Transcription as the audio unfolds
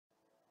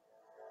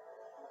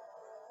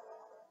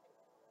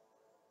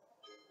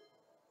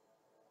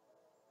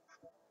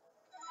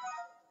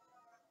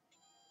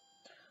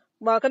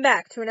Welcome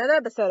back to another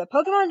episode of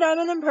Pokemon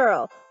Diamond and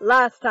Pearl.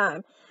 Last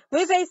time,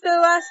 we faced the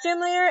last gym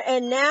leader,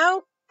 and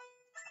now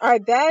our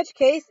badge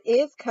case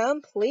is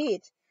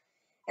complete.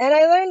 And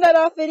I learned that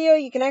off video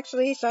you can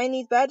actually shine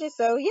these badges,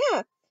 so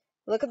yeah.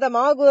 Look at them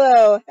all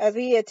glow as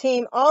we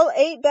attain all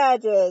 8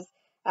 badges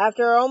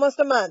after almost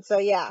a month, so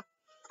yeah.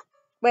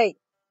 Wait.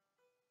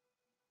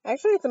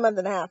 Actually, it's a month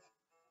and a half.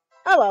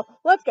 Oh well,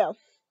 let's go.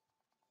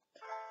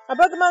 Our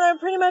Pokemon are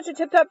pretty much in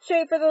tip-top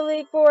shape for the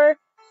Elite Four.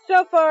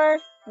 So far,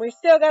 we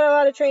still got a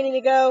lot of training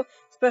to go,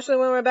 especially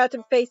when we're about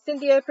to face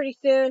Cynthia pretty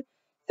soon.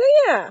 So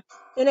yeah,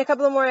 in a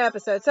couple of more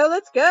episodes. So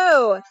let's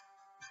go!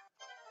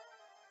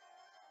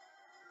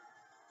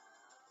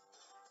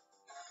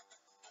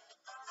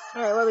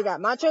 Alright, what we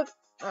got? Machoke?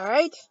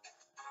 Alright.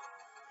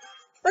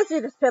 Let's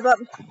do this tip up.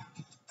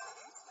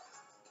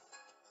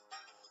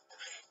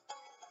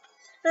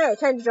 Alright,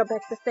 time to jump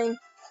back this thing.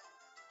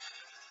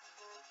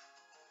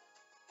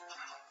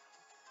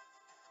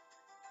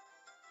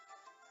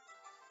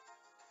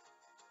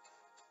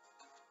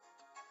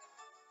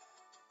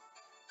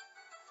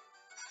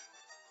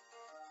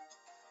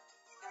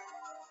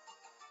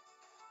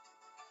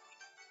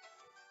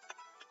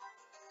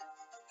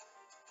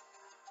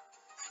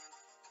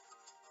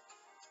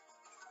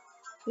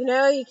 You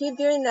know, you keep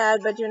doing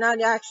that, but you're not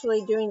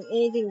actually doing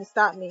anything to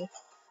stop me.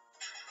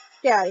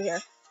 Get out of here.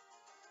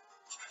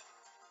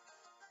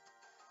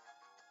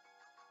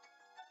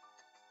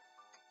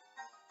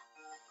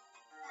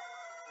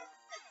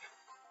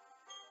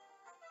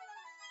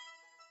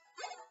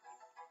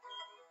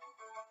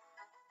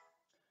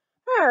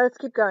 Alright, let's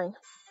keep going.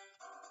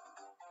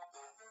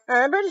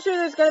 Alright, I'm pretty sure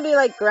there's gonna be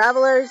like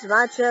Gravelers,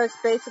 Machokes,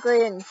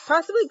 basically, and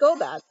possibly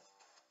Golbats.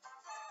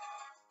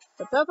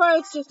 But so far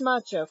it's just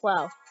Machoke.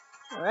 Wow.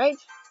 Alright.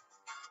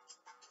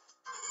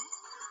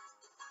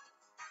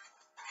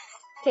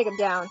 Take him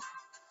down.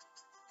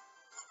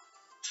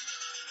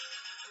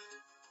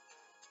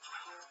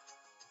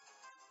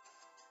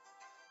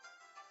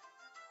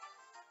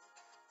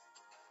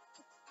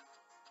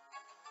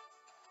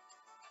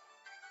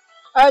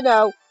 Oh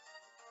no.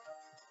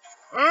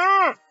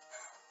 Ah!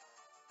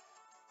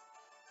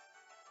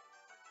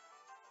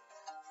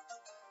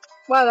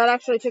 Wow, that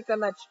actually took that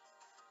much.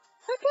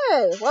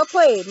 Okay, well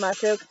played,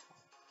 Machoke.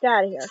 Get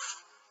out of here.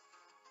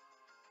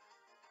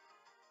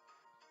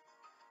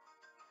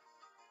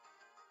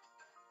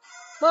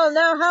 Well,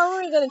 now how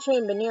are we going to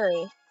train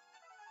Baneri?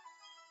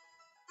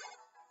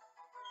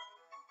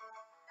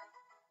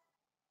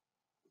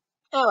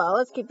 Oh well,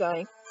 let's keep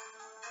going.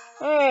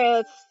 Alright,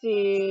 let's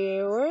see.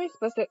 Where are we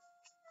supposed to...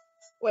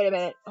 Wait a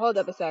minute. Hold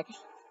up a sec.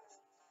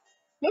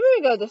 Maybe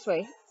we go this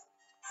way.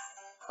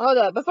 Hold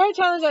up. Before I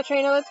challenge that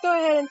trainer, let's go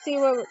ahead and see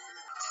what we're...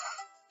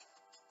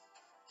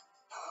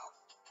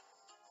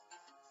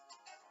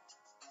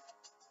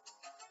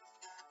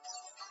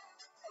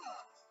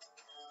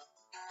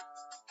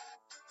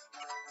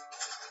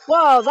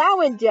 Whoa, that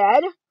went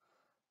dead.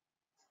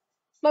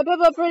 My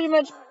Piplup pretty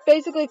much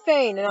basically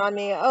fainted on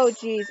me. Oh,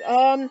 jeez.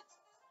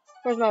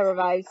 Where's my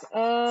revives?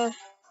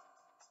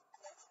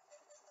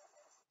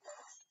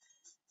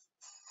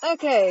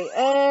 Okay,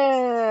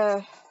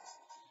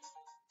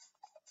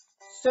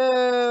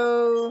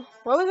 so,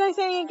 what was I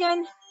saying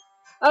again?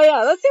 Oh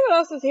yeah, let's see what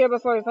else is here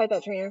before we fight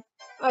that trainer.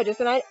 Oh, just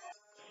an item.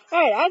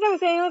 Alright, as I was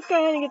saying, let's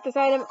go ahead and get this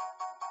item.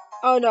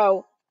 Oh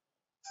no.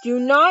 Do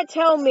not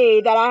tell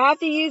me that I have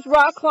to use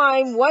Rock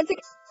Climb once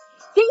again.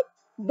 See,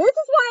 this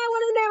is why I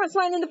wanted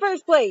Mamoswine in the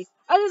first place,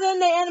 other than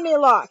the enemy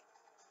lock.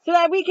 So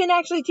that we can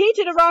actually teach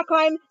it a Rock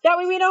Climb, that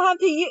way we don't have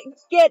to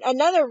get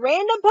another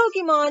random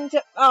Pokemon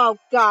to... Oh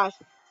gosh.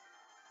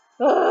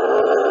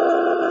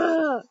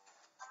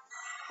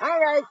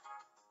 Alright.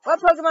 What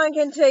Pokemon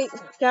can take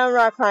down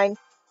Rock Climb?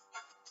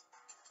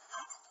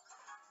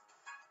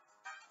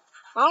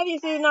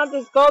 Obviously not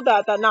this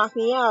Golbat that knocked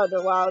me out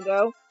a while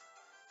ago.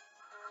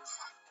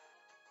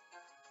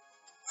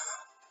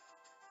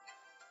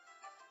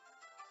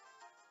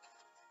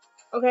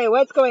 Okay,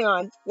 what's going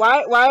on?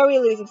 Why are we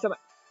losing so much?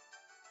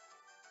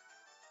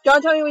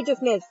 Don't tell me we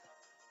just missed.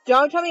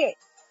 Don't tell me...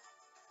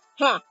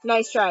 Ha!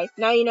 Nice try.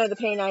 Now you know the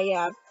pain I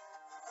have.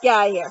 Get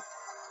out of here.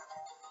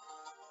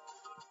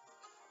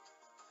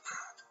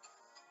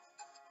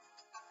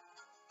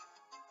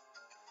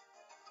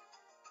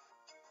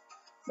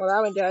 Well,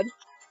 that went dead.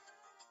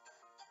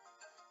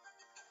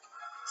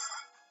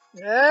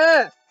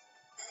 Ugh.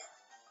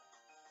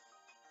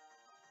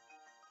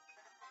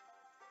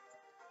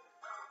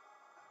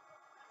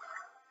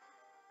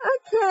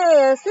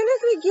 Okay, as soon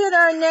as we get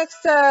our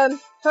next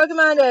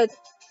Pokemon to,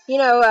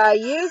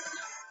 use,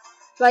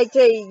 like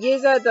to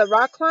use the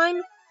Rock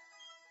Climb.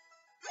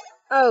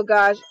 Oh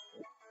gosh.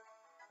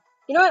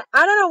 You know what?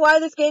 I don't know why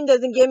this game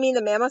doesn't give me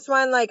the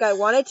Mamoswine like I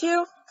wanted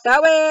to.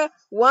 That way,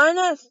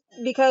 one,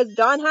 because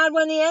Dawn had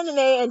one in the anime,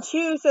 and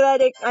two, so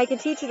that I can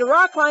teach it a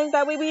Rock Climb.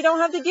 That way we don't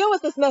have to deal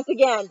with this mess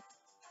again.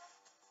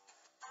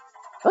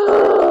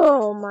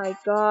 Oh my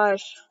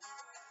gosh.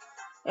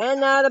 And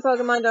now the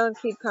Pokemon don't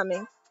keep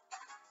coming.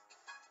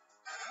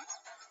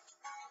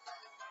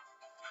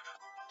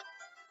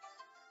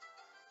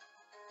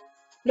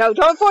 No,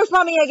 don't force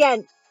palm me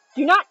again.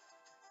 Do not.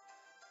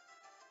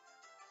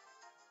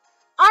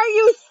 Are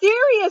you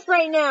serious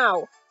right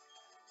now?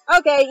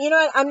 Okay, you know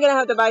what? I'm gonna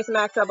have to buy some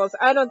max doubles.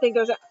 I don't think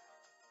there's a...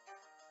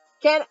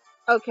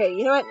 Okay,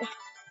 you know what?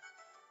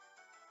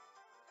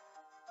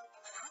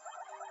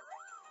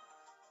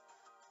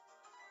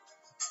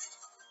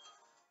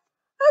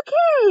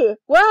 Okay,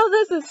 well,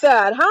 this is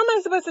bad. How am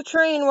I supposed to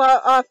train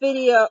while how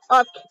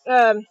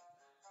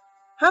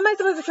am I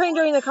supposed to train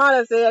during the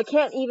contests if I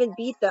can't even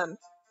beat them?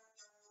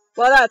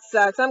 Well, that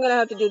sucks. I'm gonna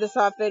have to do this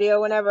off video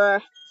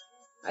whenever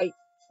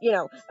you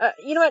know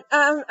what?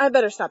 I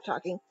better stop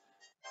talking.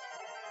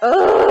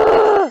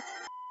 Ugh!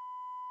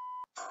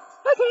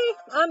 Okay,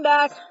 I'm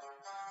back.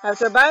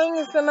 After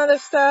buying some other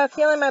stuff,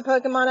 healing my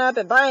Pokemon up,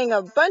 and buying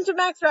a bunch of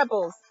Max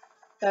Repels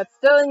that's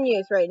still in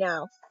use right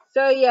now.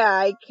 So yeah,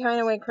 I kind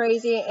of went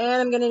crazy,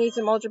 and I'm gonna need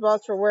some Ultra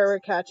Balls for where we're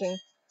catching.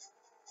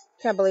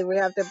 Can't believe we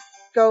have to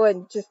go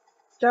and just...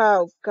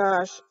 Oh,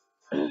 gosh.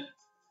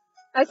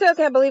 I still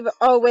can't believe it.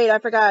 Oh, wait, I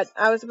forgot.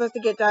 I was supposed to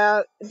get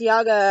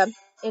Dialga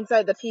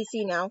inside the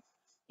PC now.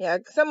 Yeah,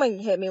 someone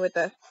hit me with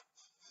the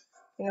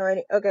thing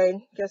already. Okay,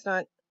 guess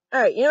not.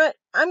 Alright, you know what?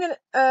 I'm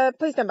gonna,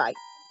 please stand by.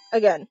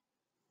 Again.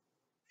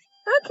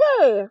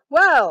 Okay,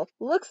 well,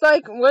 looks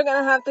like we're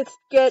gonna have to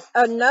get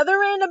another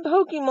random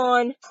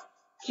Pokemon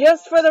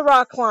just for the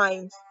rock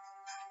climb.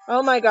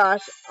 Oh my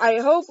gosh, I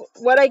hope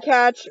what I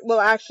catch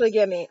will actually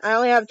get me. I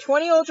only have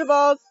 20 Ultra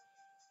Balls,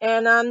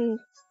 and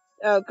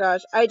oh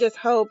gosh, I just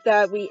hope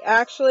that we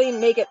actually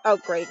make it. Oh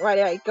great, why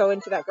did I go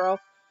into that girl?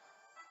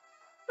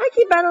 I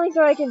keep battling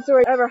so I can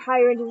soar ever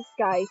higher into the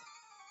sky.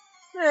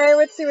 Alright,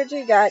 let's see what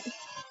you got.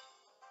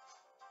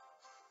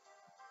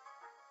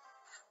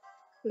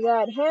 We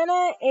got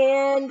Hannah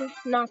and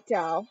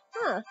Noctowl.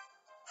 Huh.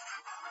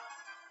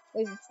 At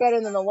least it's better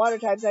than the water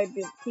types I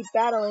keep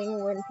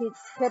battling when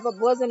Piplup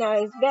wasn't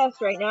at his best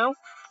right now.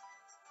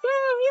 So,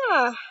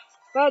 yeah.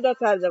 Glad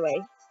that's out of the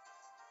way.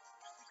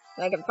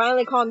 I can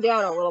finally calm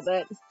down a little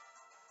bit.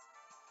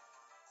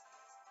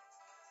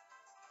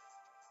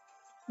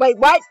 Wait,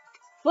 what?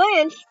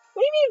 Flinch?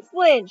 What do you mean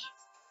flinch?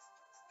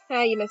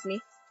 Ah, you missed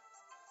me.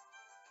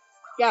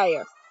 Get out of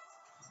here.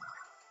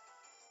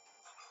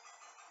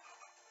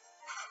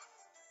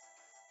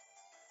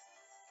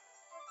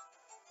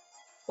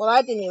 Well,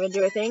 that didn't even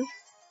do a thing.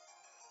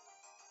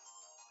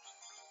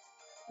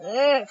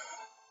 Ugh.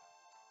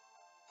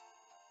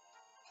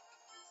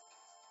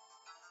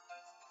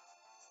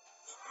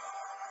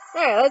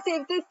 Alright, let's see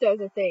if this does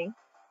a thing.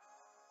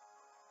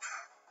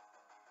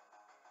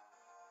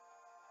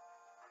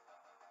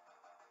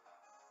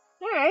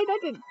 Alright, that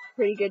did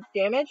pretty good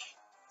damage.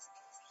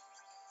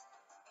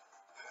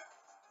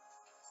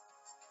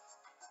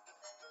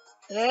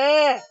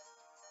 Ugh.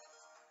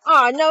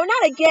 Oh, no,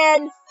 not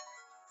again!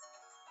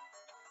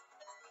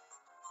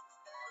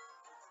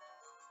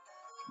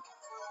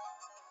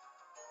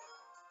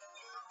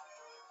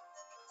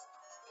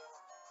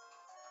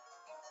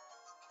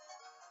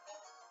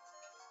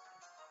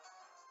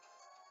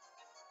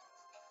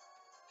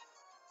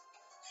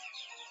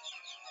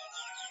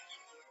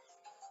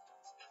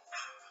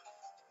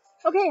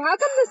 Okay, how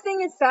come this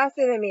thing is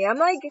faster than me? I'm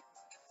like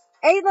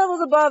 8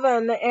 levels above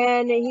him,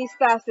 and he's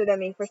faster than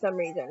me for some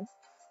reason.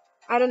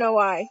 I don't know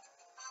why.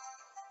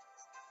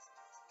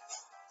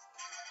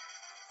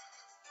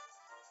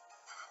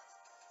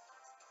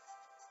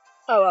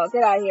 Oh well,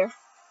 get out of here.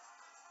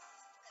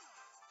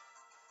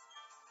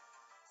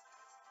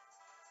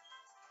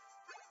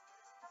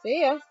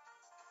 See ya.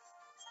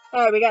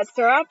 Alright, we got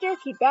Staraptor.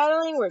 Keep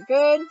battling. We're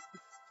good.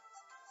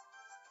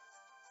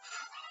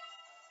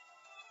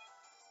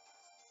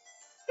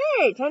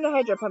 Hey, time to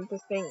Hydro Pump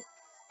this thing.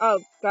 Oh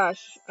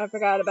gosh, I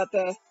forgot about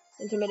the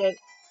intermittent.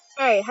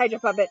 Alright, Hydro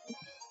Pump it.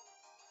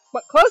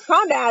 What? Close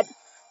combat?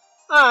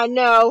 Ah,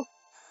 no.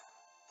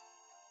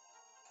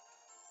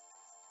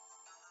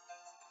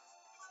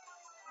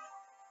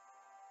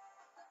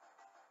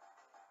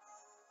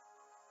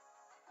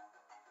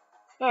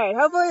 Alright,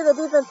 hopefully the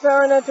defense is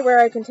far enough to where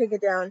I can take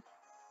it down.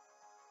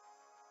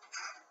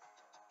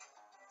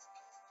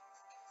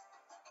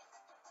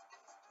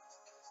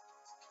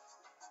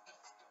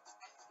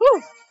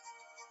 Whew!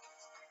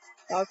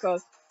 That was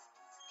close.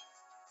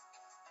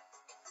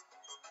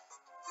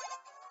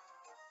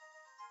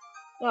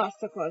 Oh,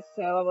 so close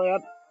to leveling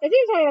up. It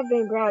seems I have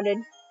been grounded.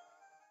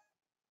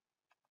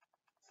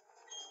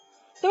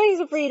 The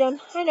Wings of Freedom.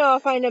 I know I'll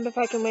find them if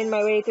I can win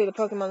my way through the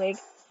Pokemon League.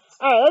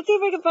 Alright, let's see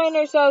if we can find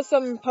ourselves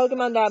some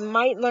Pokemon that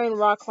might learn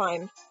Rock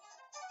Climb.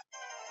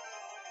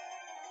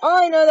 All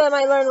I know that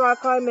might learn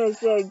Rock Climb is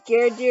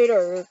Gyarados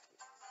or...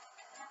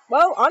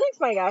 Well, Onix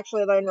might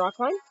actually learn Rock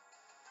Climb.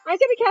 I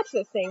say we catch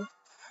this thing.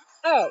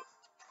 Alright.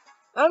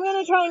 I'm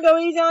gonna try and go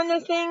easy on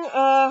this thing.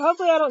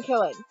 Hopefully I don't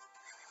kill it.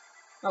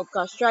 Oh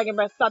gosh, Dragon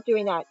Breath, stop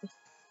doing that.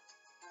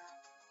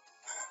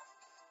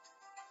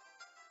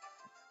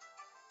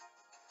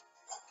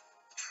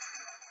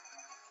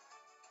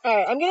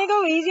 Alright, I'm gonna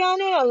go easy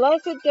on it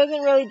unless it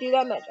doesn't really do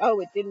that much.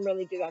 Oh, it didn't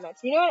really do that much.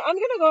 You know what? I'm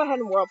gonna go ahead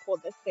and Whirlpool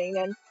this thing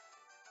then.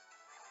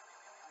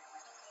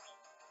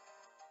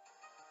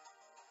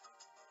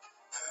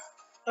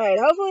 Alright,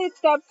 hopefully it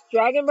stops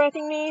dragon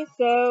breathing me,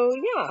 so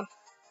yeah.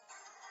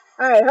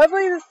 Alright,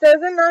 hopefully this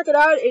doesn't knock it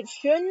out. It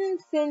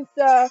shouldn't, since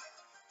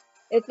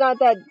it's not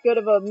that good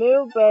of a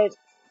move, but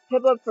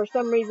Piplup for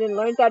some reason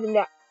learns that in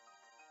the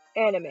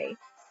anime.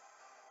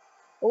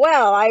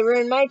 Well, I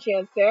ruined my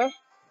chance there.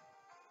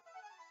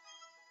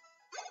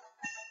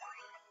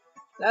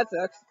 That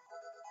sucks.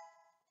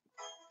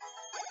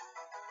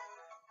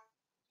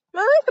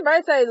 Well, at least the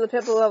bright side is the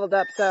Piplup leveled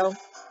up, so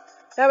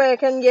that way I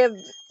can give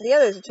the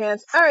others a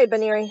chance. Alright,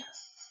 Baneri.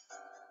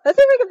 Let's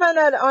see if we can find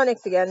out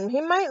Onyx again. He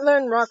might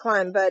learn Rock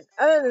Climb, but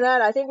other than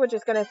that, I think we're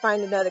just gonna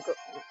find another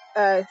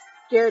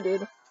scare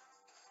dude.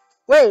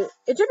 Wait,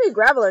 it should be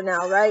Graveler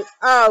now, right?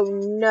 Oh,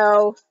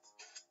 no.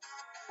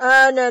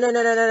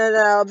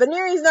 No.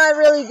 Baneri's not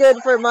really good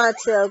for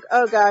Machoke.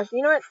 Oh, gosh.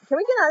 You know what? Can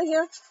we get out of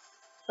here?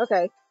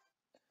 Okay.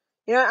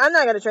 You know what? I'm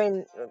not gonna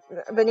train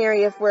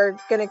Baneri if we're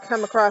gonna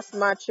come across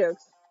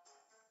Machokes.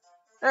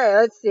 Alright,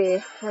 let's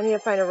see. I need to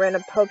find a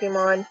random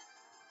Pokemon.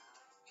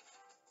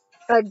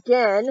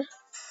 Again.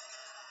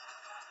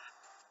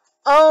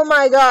 Oh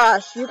my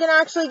gosh. You can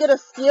actually get a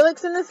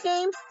Steelix in this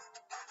game?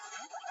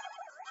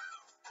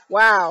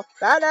 Wow.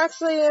 That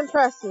actually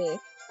impressed me.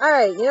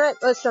 Alright, you know what?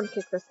 Let's jump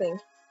kick this thing.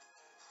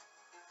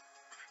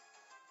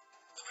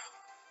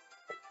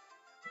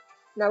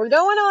 Now, we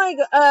don't want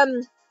to,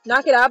 like,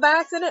 knock it out by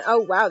accident. Oh,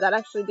 wow. That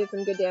actually did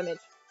some good damage.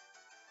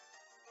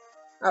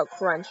 Oh,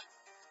 crunch.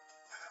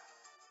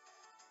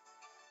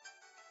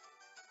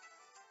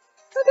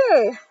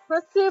 Okay.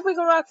 Let's see if we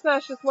can rock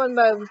smash this one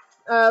by,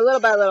 little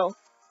by little.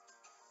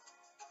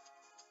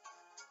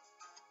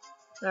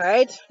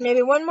 Alright,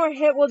 maybe one more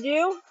hit will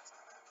do.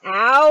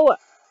 Ow!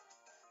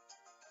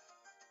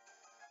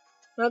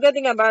 Well, good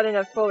thing I bought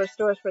enough full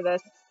restores for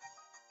this.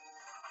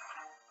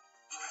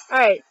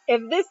 Alright,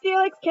 if this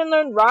Steelix can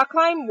learn Rock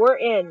Climb, we're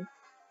in.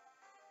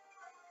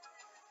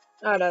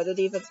 Oh no, the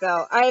defense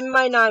fell. I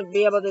might not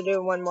be able to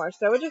do one more,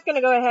 so we're just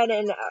gonna go ahead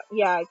and,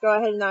 yeah, go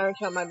ahead and Iron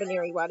Tail my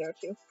Baneri Water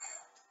too.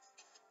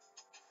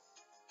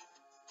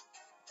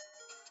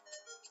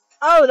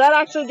 Oh, that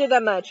actually did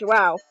that much.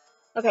 Wow.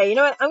 Okay, you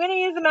know what? I'm gonna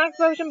use the Max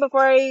Potion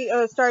before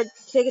I start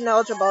taking the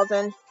Ultra Balls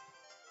in.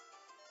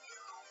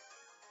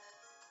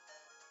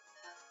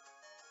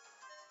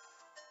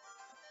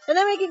 And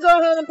then we can go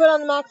ahead and put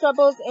on the Max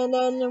Doubles, and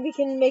then we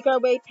can make our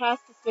way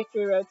past this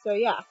victory road, so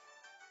yeah.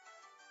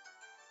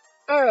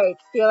 Alright,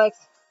 Steelix.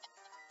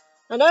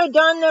 I know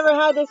Dawn never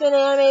had this in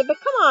anime, but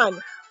come on!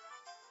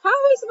 How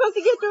are we supposed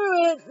to get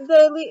through it,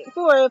 the Elite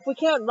Four, if we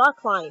can't Rock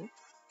Climb?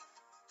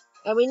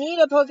 And we need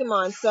a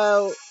Pokemon,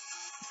 so,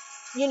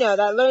 you know,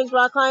 that learns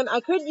Rock Climb.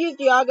 I could use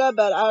Dialga,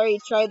 but I already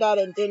tried that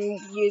and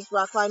didn't use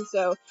Rock Climb,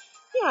 so,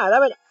 yeah, that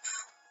would...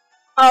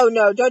 Oh,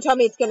 no, don't tell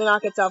me it's gonna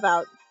knock itself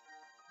out.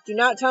 Do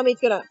not tell me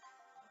it's gonna...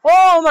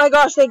 Oh my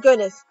gosh, thank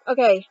goodness.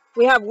 Okay,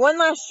 we have one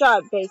last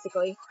shot,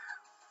 basically.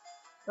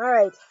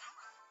 Alright.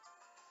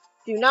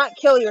 Do not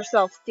kill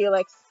yourself,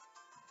 Steelix.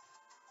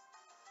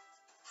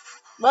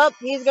 Well,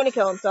 he's gonna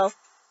kill himself.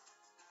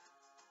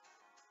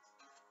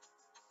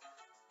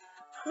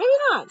 Maybe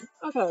not.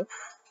 Okay.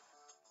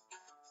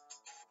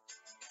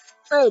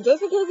 Alright,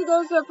 just in case he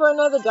goes for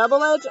another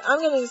double edge, I'm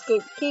gonna just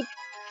keep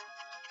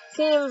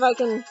seeing if I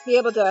can be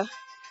able to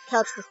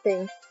catch this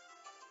thing.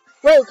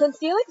 Wait, can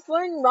Steelix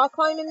learn Rock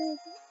Climbing?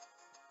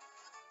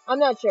 I'm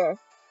not sure.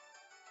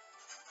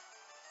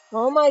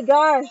 Oh my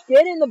gosh,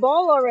 get in the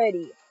ball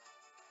already.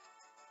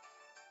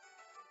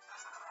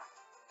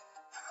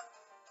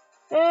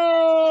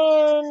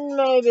 And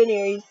my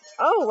Baneri.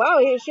 Oh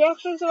wow, she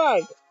actually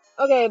survived.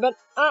 Okay, but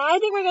I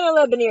think we're gonna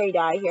let Baneri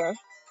die here.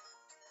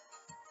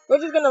 We're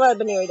just gonna let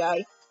Baneri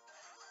die.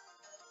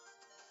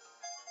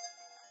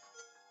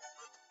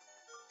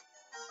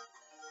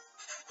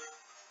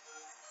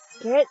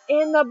 Get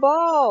in the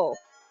ball.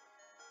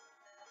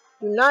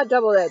 Do not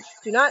double edge.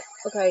 Do not.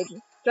 Okay,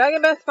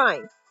 Dragon Breath,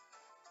 fine.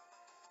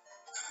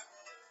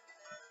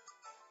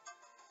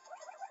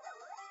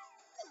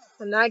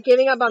 I'm not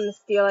giving up on the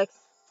Steelix.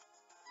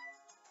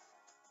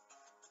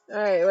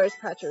 Alright, where's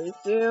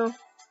Pachirisu?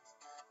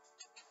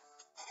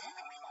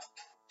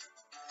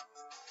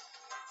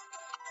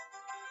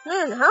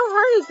 Man, how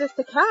hard is this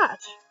to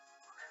catch?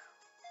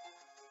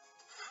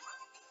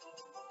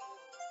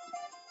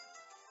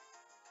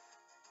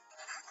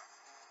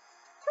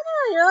 Come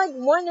on, you're like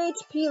 1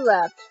 HP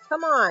left.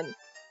 Come on.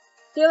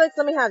 Steelix,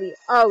 let me have you.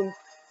 Oh,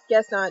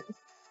 guess not.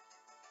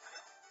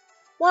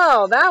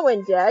 Whoa, that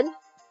went dead.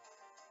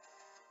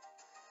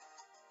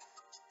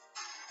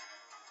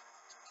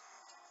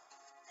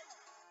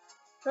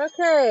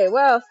 Okay,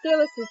 well,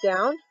 Steelix is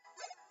down.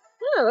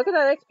 Yeah, look at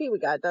that XP we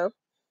got, though.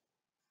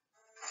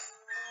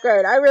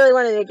 Great, I really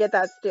wanted to get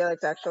that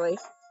Steelix, actually.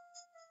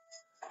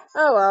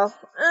 Oh, well.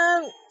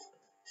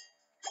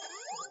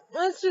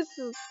 Let's just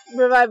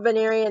revive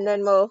Baneri, and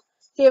then we'll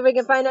see if we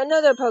can find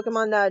another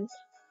Pokemon that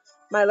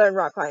might learn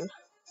Rock Climb.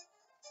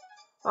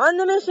 On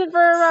the mission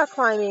for a Rock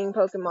Climbing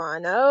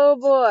Pokemon. Oh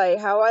boy,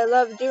 how I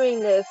love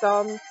doing this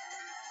all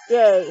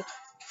day.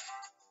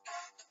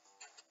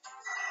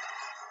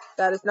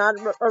 That is not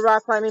a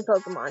Rock Climbing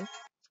Pokemon.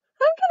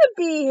 I'm gonna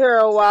be here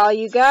a while,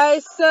 you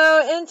guys.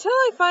 So until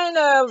I find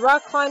a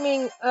rock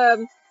climbing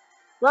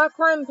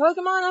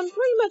Pokemon, I'm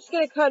pretty much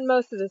gonna cut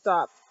most of this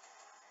off.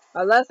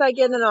 Unless I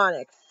get an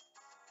Onix.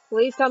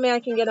 Please tell me I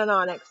can get an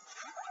Onix.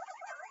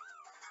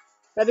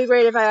 That'd be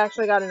great if I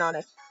actually got an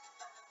Onix.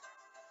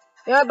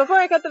 Yeah, before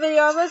I cut the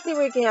video off, let's see if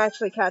we can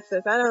actually catch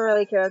this. I don't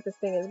really care if this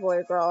thing is boy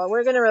or girl.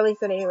 We're gonna release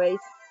it anyways.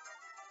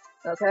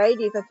 Okay,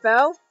 defense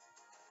fell.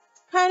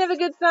 Kind of a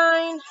good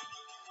sign.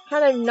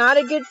 Kind of not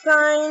a good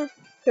sign.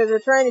 Because we're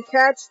trying to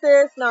catch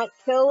this, not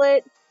kill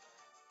it.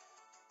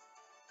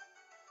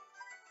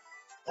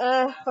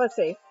 Let's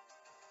see.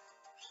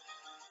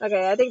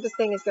 Okay, I think this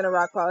thing is gonna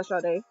rock polish all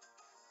day.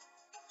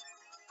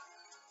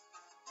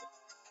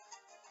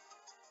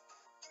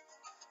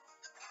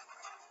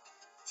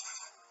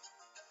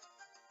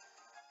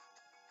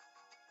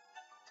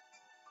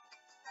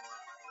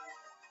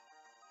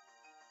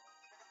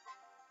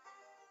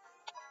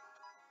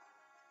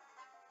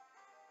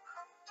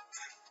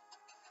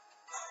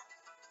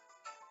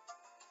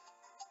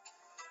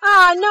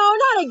 Ah, no,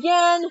 not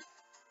again!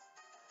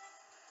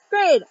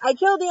 Great, I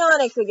killed the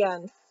Onix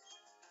again.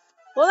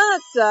 Well,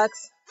 that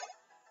sucks.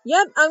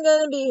 Yep, I'm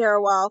gonna be here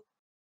a while.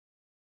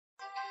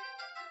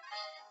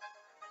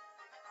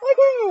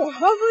 Okay,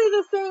 hopefully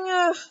this thing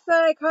that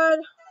I caught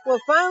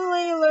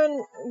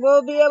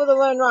will be able to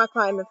learn Rock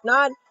Climb. If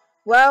not,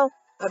 well,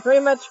 I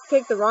pretty much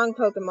picked the wrong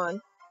Pokemon.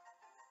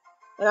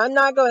 And I'm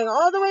not going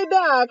all the way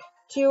back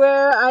to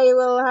where I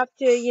will have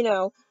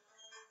to,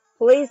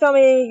 please tell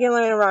me he can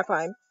learn a Rock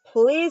Climb.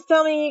 Please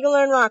tell me he can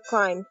learn Rock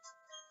Climb.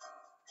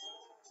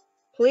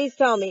 Please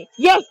tell me.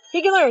 Yes,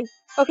 he can learn.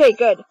 Okay,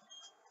 good.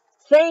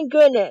 Thank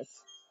goodness.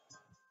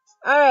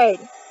 Alright.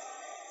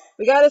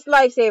 We got his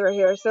lifesaver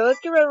here, so let's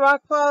get rid of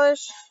Rock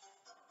Polish.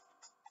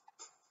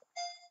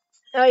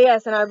 Oh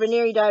yes, and our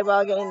Venery died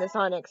while getting this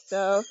Onix,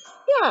 so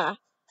yeah.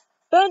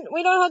 But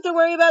we don't have to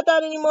worry about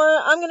that anymore.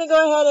 I'm gonna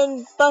go ahead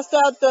and bust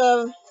out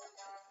the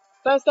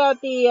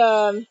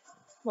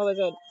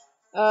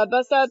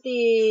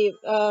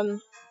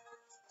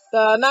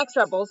max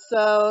rebels.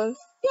 So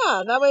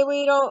yeah, that way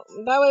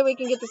we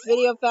can get this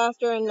video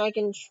faster and I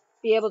can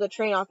be able to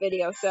train off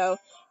video. So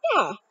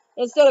yeah,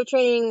 instead of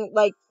training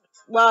like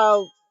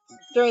while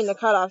during the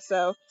cutoff.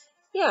 So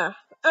yeah,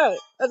 all right,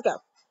 let's go.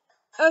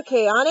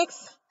 Okay,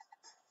 Onix,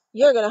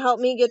 you're gonna help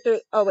me get through.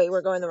 Oh wait,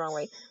 we're going the wrong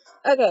way.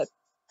 Okay,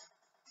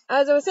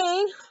 as I was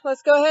saying,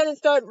 let's go ahead and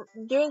start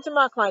doing some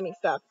rock climbing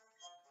stuff.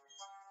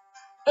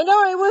 And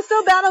don't worry, we'll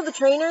still battle the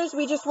trainers.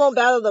 We just won't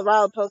battle the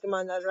wild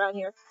Pokemon that are around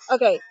here.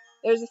 Okay,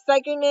 there's a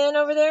Psychic Man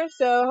over there,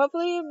 so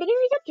hopefully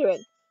Venery's up to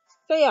it.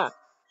 So yeah.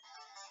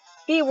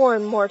 Be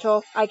warned,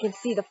 mortal. I can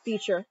see the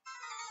future.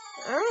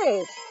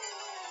 Alright.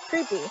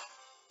 Creepy.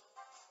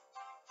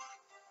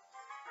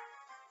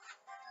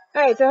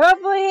 Alright, so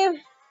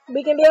hopefully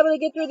we can be able to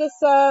get through this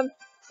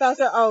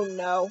faster. Oh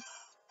no.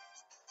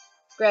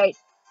 Great.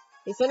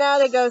 He sent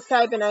out a ghost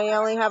type and I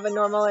only have a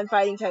normal and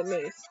fighting type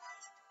moves.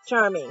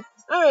 Charming.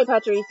 Alright,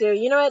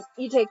 Pachirisu. You know what?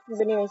 You take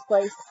Venery's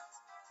place.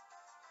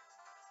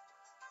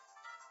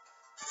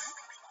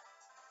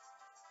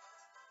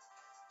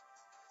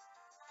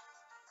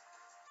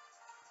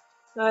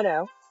 Oh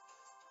no.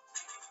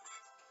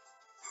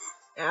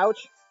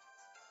 Ouch.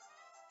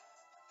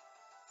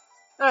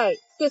 Alright,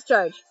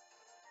 discharge.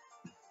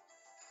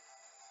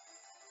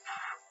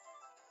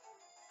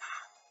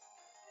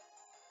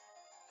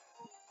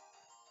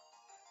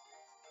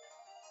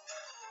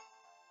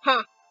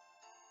 Ha!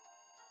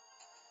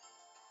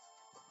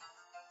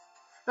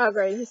 Oh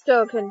great, he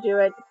still couldn't do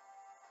it.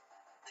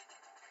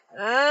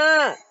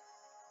 Ah!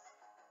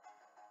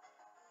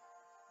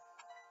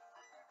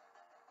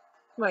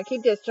 Come on,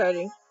 keep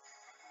discharging.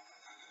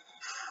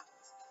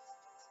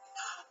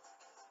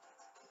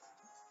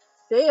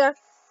 See ya.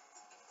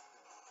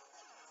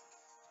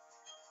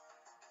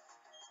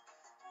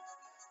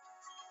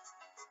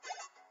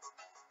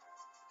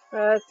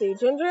 Let's see,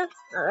 Ginger.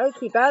 Alright,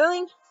 keep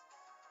battling.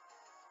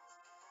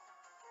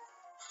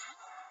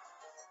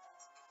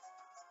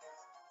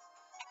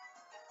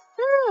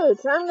 Alright,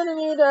 I'm gonna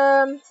need,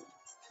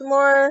 some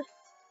more.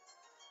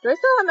 Do I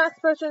still have max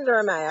potions or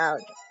am I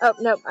out? Oh,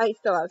 nope, I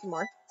still have some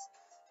more.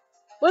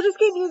 We'll just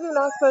keep using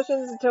max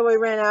potions until we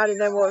run out and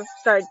then we'll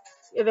start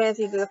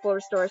advancing to the full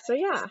restore. So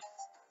yeah.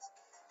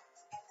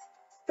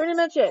 Pretty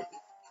much it.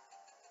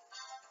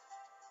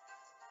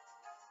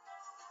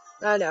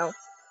 Oh no.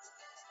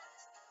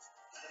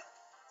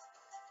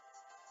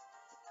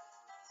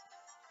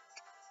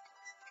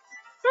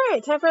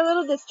 Alright, time for a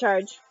little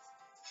discharge.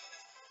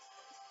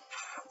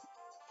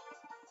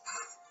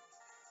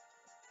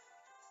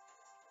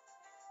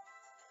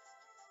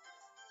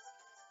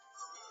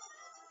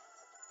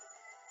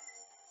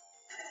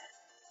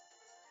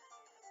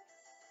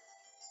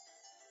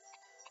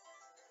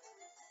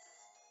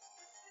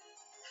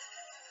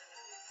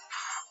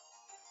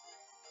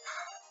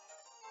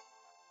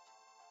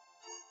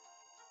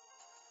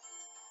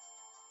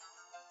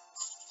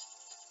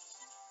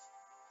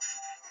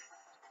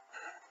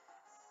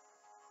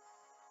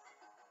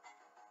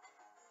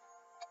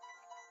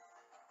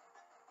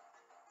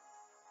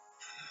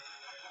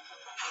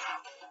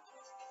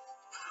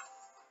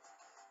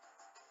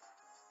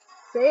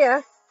 See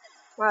ya.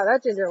 Wow,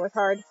 that ginger was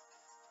hard.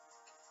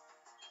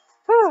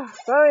 Whew,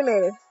 well, we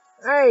made it.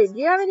 Alright, do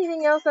you have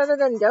anything else other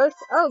than dose?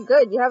 Oh,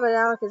 good, you have an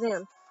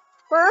Alakazam.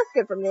 Well, that's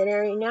good from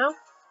Baneri now.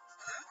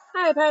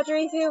 Alright,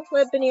 Pachirisu,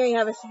 let Baneri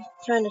have a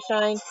turn to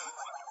shine.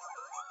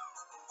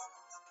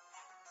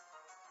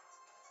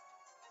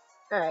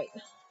 Alright,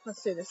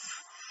 let's do this.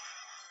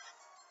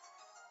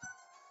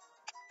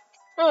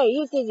 Hey,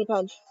 use Dizzy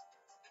Punch.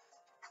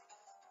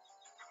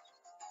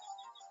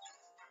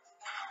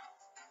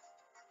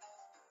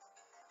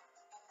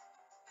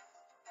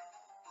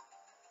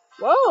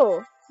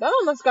 Whoa, that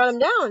almost got him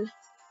down.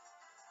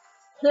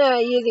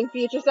 Using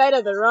Future Sight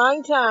at the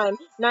wrong time.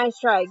 Nice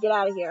try, get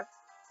out of here.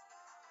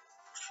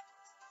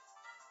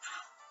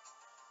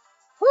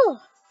 Whew.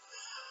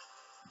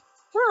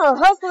 Well,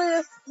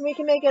 hopefully we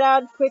can make it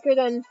out quicker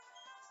than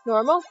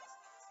normal.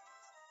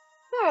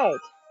 Alright.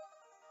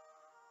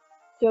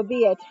 So be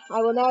it. I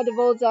will now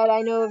divulge that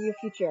I know of your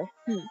future.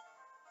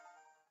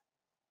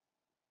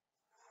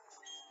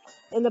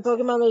 In the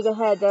Pokemon League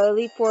ahead, the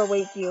Elite Four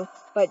await you.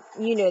 But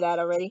you know that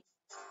already.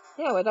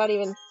 Yeah, without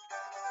even...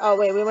 Oh,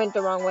 wait, we went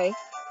the wrong way.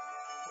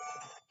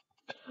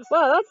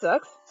 Well, that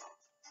sucks.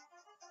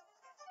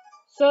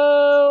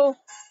 So...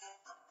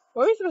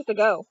 where are we supposed to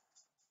go?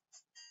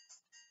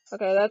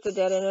 Okay, that's a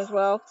dead end as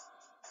well.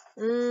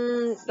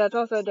 That's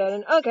also a dead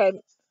end. Okay.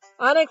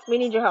 Onyx, we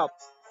need your help.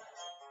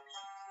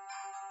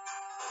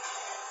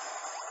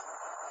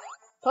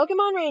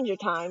 Pokemon Ranger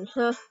time.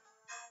 Huh.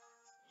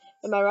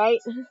 Am I right?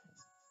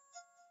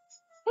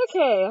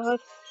 Okay,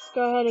 let's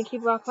go ahead and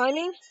keep rock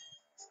climbing.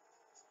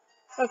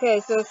 Okay,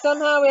 so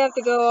somehow we have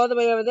to go all the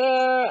way over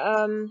there.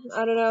 I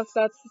don't know if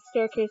that's the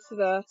staircase to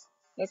the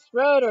next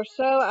road or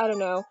so. I don't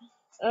know.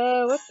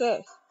 What's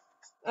this?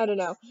 I don't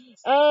know.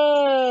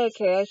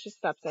 Okay, I should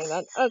stop saying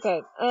that.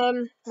 Okay,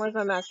 where's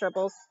my max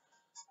repels?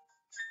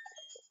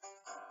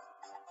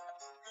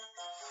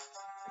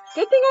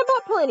 Good thing I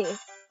bought plenty.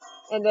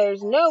 And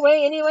there's no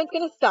way anyone's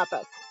gonna stop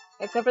us.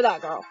 Except for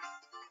that girl.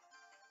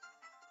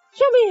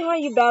 Show me how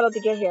you battled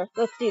to get here.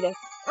 Let's do this.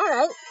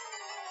 Alright.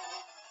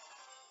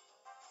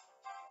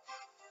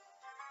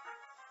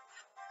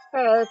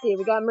 Alright, let's see.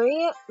 We got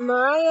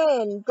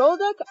Mariah and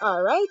Golduck.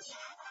 Alright.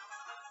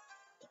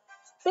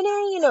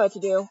 Baneri, you know what to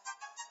do.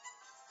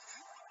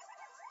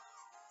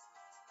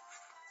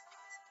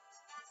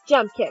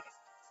 Jump kick.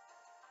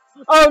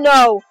 Oh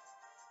no!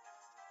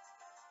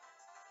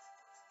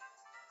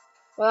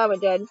 Well, that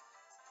went dead.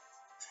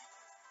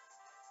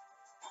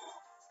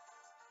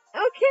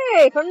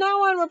 Okay, from now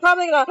on, we're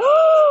probably gonna...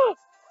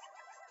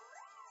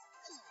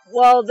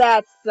 Well,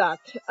 that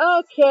sucked.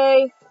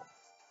 Okay.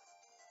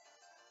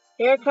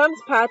 Here comes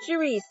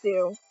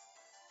Pachirisu.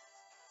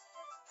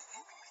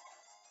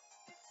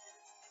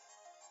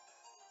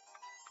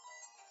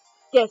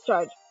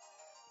 Discharge.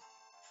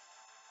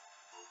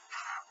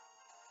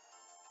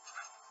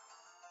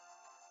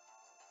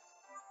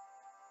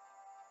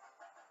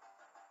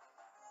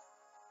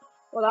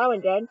 Well, that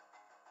went dead.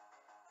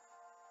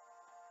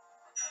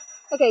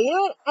 Okay, you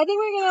know what? I think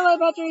we're gonna let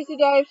Pachirisu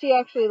die if she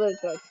actually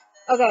lives this.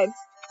 Okay.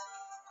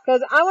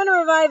 Because I want to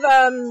revive,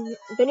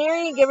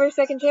 Baneri, give her a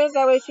second chance,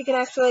 that way she can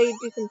actually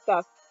do some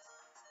stuff.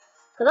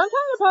 Because I'm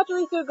tired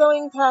of Pachirisu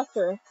going past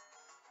her.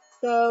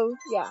 So,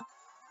 yeah.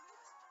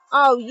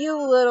 Oh, you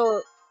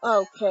little...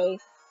 Okay.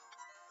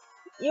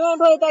 You want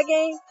to play that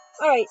game?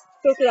 Alright,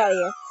 go get out of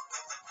here.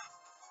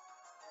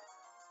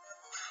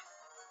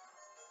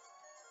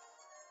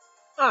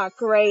 Ah,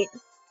 great.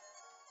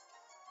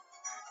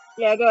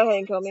 Yeah, go ahead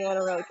and kill me, I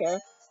don't really care.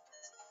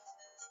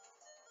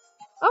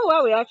 Oh,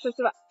 wow, we actually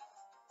survived.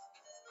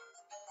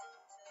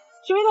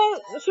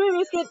 Should we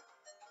risk it?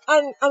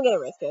 I'm gonna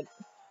risk it.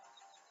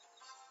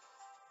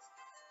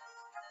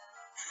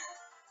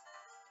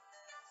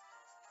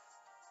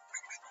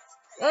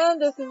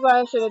 And this is why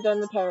I should have done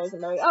the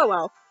parasite. Oh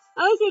well.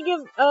 At least we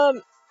give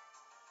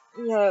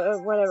yeah,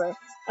 whatever.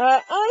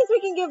 At least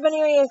we can give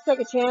Baneri a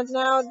second chance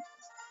now.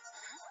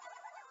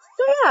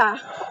 So yeah.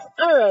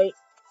 Alright.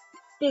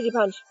 Dizzy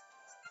punch.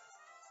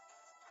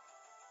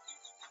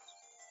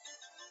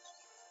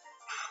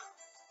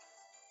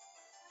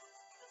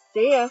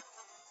 See ya.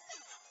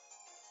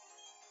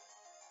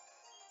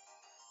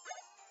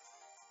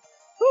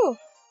 Whew.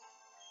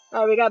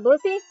 Alright, we got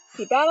Blissey.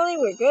 Keep battling,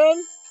 we're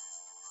good.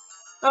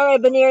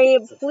 Alright, Baneri,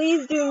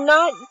 please do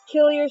not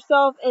kill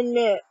yourself and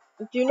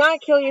do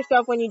not kill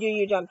yourself when you do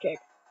your jump kick.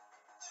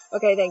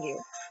 Okay, thank you.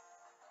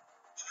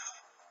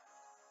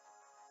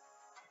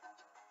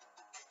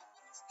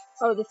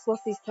 Oh, this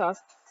Blissey's tough.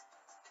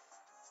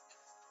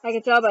 I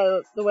can tell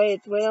by the way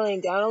it's whittling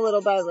down a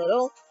little by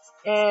little.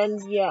 And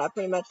yeah,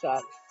 pretty much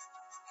that.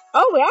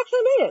 Oh, we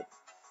actually made it.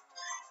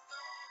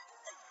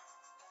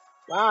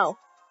 Wow.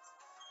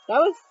 That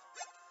was...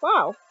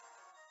 Wow.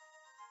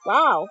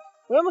 Wow.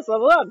 We almost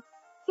leveled up.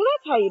 So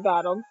that's how you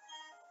battled.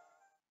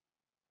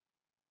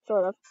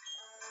 Sort of.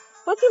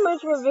 Once you emerge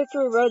from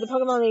Victory Road, the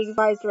Pokemon League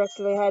flies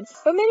directly ahead.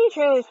 But many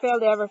trailers fail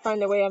to ever find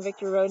their way on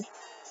Victory Road.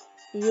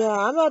 Yeah,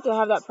 I'm about to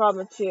have that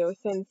problem too,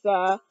 since,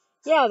 yeah,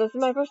 this is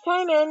my first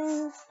time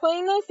in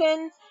playing this,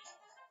 and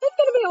It's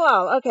gonna be a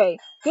while. Okay.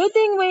 Good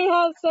thing we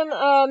have some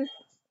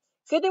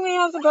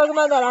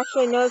Pokemon that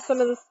actually know some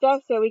of the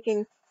stuff so we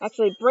can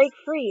actually break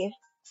free.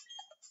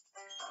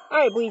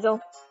 Alright,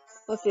 Weasel.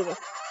 Let's do this.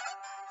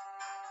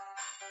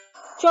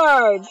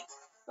 Charge!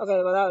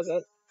 Okay, well that was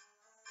it.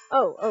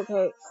 Oh,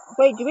 okay.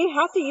 Wait, do we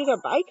have to use our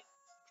bike?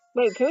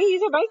 Wait, can we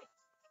use our bike?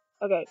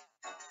 Okay.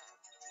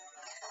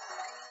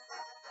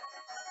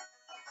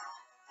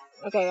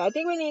 Okay, I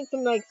think we need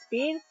some, like,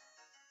 speed.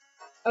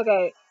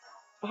 Okay.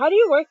 How do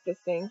you work this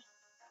thing?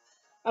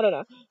 I don't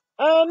know.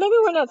 Maybe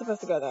we're not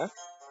supposed to go there.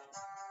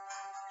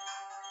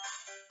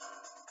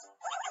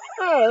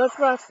 Alright, let's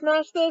rock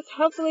smash this.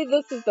 Hopefully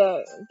this is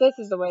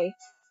the way.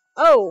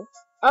 Oh!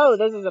 Oh,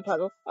 this is a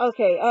puzzle.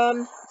 Okay,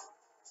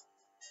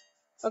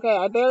 okay,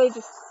 I barely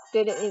just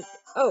did it.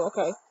 Oh,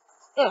 okay.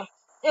 Yeah,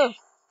 yeah,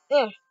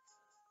 yeah.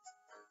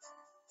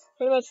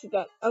 Pretty much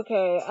that.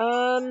 Okay,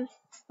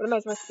 what am I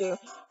supposed to do?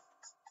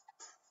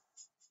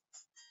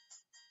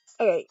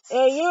 Okay,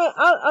 you know what?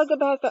 I'll go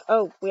past that.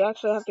 Oh, we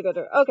actually have to go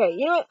through. Okay,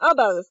 you know what? I'll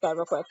battle this guy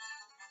real quick.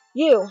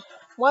 You.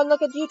 One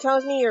look at you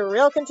tells me you're a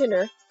real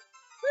contender.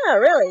 Yeah,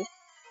 really.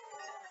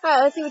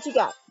 Alright, let's see what you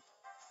got.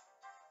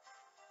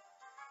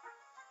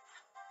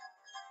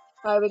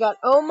 Alright, we got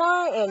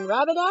Omar and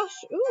Rapidash.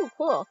 Ooh,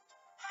 cool.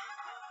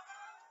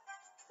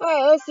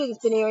 Alright, let's do this,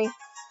 Baneri.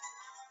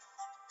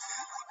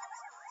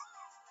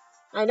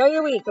 I know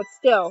you're weak, but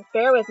still,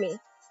 bear with me.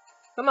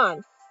 Come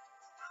on.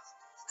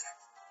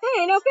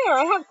 Hey, no fair.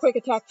 I have quick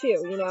attack too,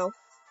 you know.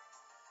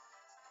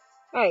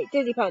 Alright,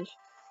 Dizzy Punch.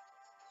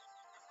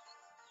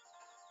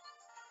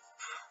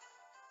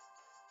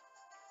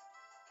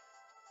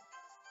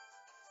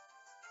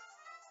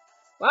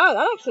 Wow,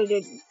 that actually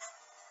did.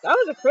 That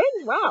was a crit?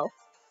 Wow.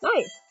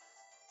 Nice.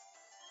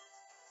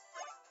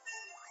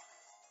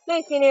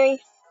 Nice, Baneri.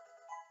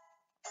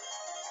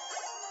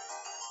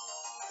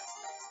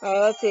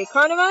 Alright, let's see.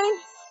 Carnivine.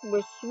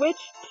 We'll switch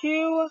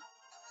to...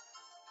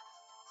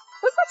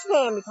 Let's switch to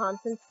Ambipom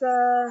since,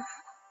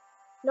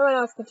 no one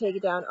else can take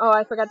it down. Oh,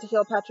 I forgot to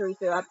heal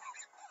Pachirisu up.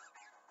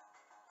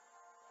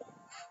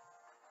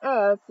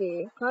 Oh, let's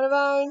see.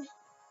 Carnivine.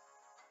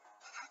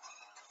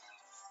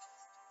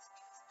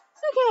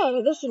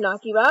 Okay, this should knock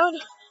you out.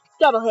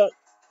 Double hit.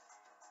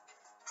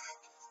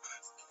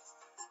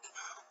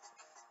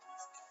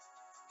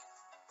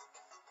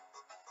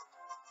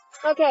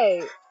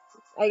 Okay,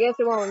 I guess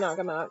it won't knock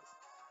him out.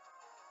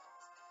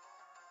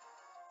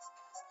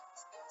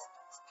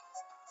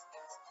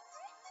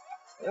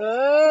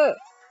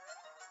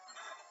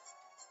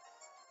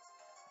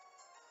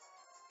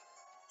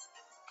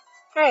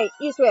 Alright,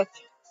 E-Swift.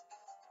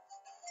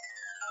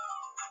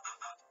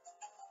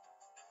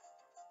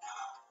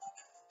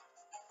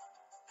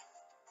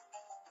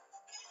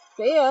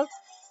 See ya.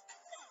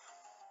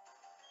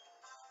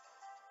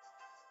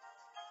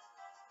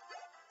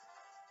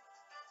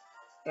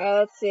 Alright,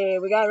 let's see.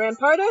 We got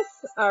Rampardos.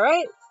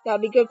 Alright, that'll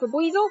be good for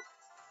Weasel.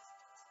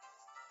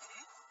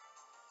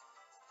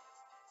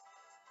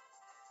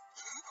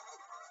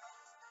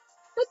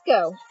 Let's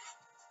go.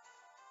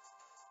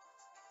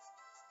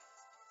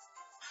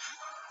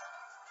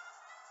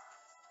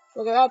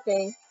 Look at that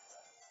thing.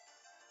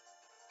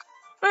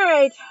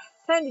 Alright,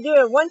 time to do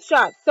it. One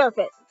shot. Surf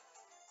it.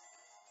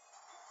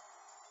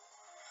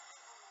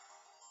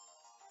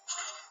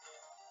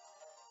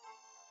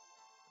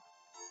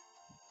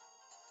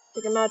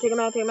 Take him out, take him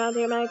out, take him out,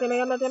 take him out, take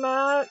him out, take him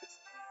out.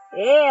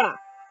 Yeah.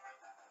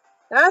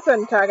 That's what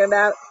I'm talking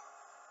about.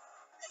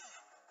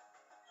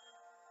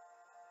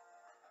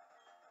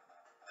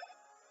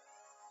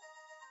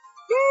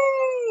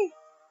 Yay!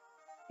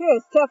 You're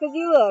as tough as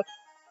you look.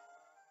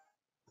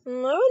 I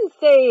wouldn't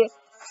say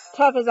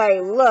tough as I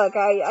look.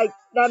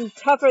 I'm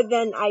tougher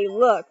than I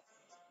look.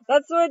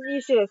 That's what you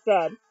should have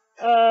said.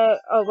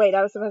 Oh wait,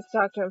 I was supposed to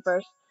talk to him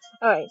first.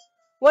 Alright.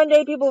 One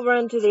day people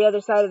run to the other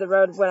side of the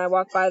road when I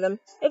walk by them.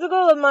 It's a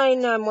goal of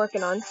mine I'm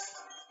working on.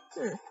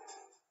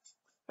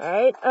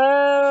 Alright,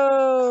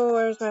 oh,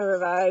 where's my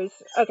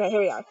revives? Okay, here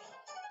we are.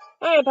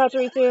 Alright,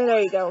 Pachirisu,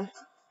 there you go.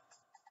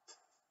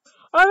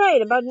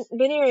 Alright, about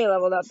Baneri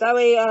leveled up. That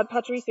way,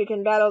 Pachirisu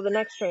can battle the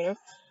next trainer.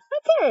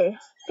 Okay,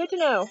 good to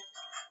know.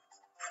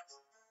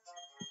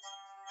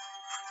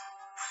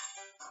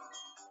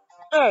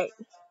 Alright.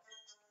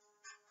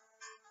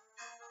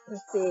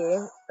 Let's see.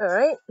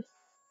 Alright.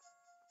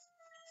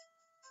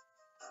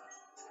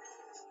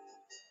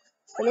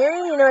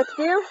 Baneri, you know what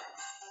to do?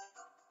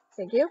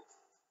 Thank you.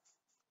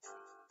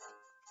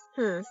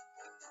 Maybe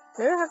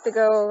I have to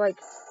go, like...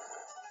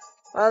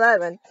 Oh, that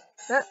went...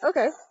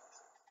 okay.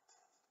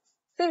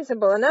 Seems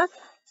simple enough.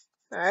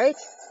 Alright.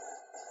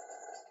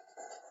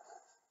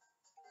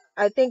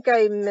 I think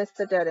I missed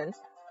the dead end.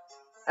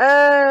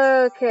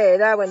 Okay,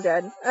 that went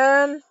dead.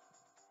 How am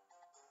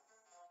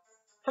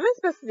I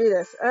supposed to do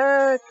this?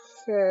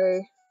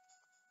 Okay.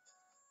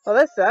 Well,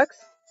 this sucks.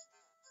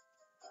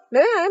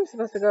 Maybe I am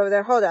supposed to go over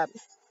there. Hold up.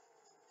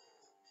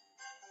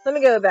 Let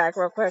me go back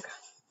real quick.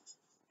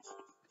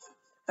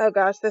 Oh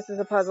gosh, this is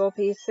a puzzle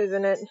piece,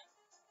 isn't it?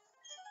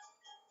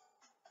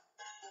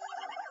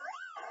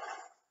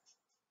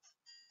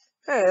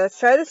 Alright, let's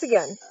try this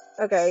again.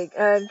 Okay,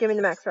 give me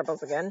the max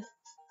repels again.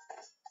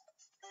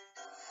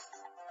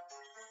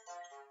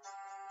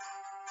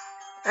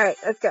 Alright,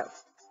 let's go.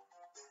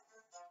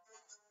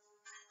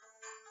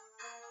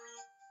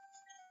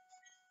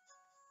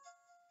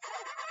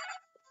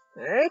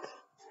 Alright,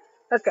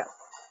 let's go.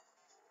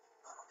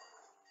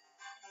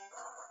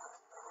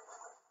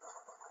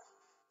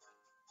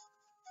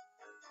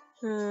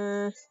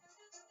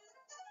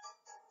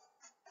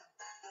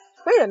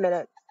 Wait a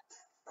minute.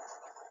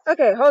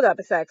 Okay, hold up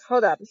a sec.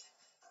 Hold up.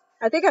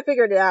 I think I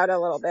figured it out a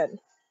little bit.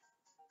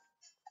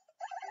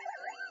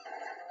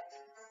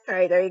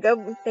 Alright, there you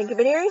go. Thank you,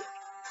 Baneri.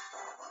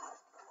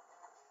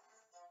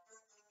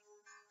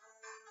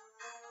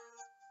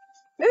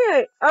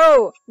 Maybe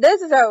oh,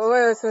 this is what I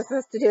was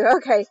supposed to do.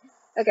 Okay.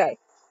 Okay.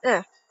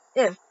 Alright,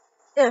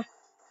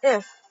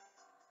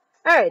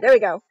 there we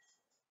go.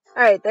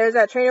 Alright, there's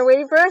that trainer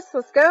waiting for us.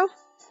 Let's go.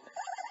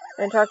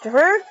 And talk to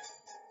her.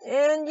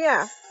 And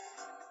yeah.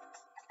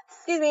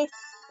 Excuse me.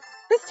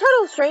 This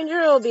total stranger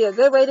will be a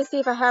good way to see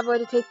if I have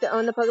what it takes to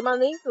own the Pokemon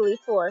League Elite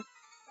Four.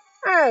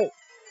 Alright.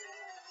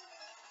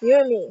 You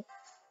and me.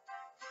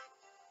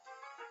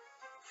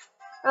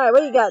 Alright, what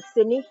do you got,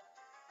 Sydney?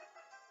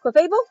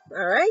 Clefable?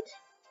 Alright.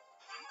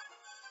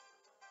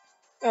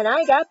 And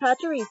I got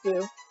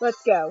Pachirisu.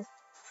 Let's go.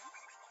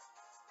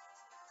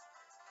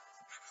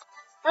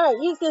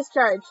 Alright, use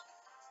Discharge.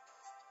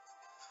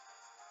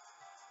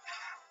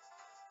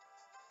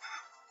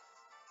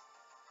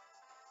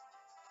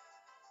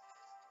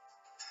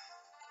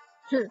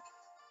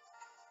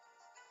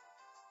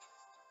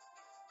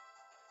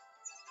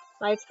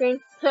 Light screen?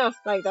 Huh,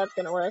 like that's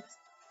gonna work.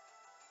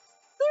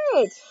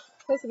 Alright.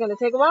 This is gonna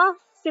take a while.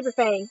 Super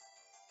Fang.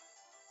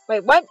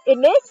 Wait, what? It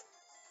missed?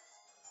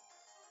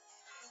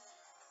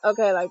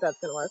 Okay, like that's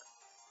gonna work.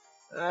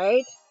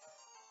 Alright.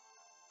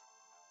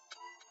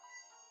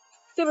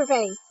 Super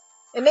Fang.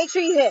 And make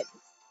sure you hit.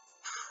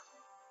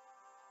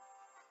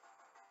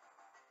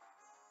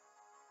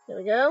 There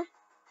we go.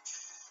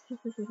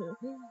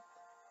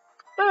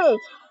 Alright.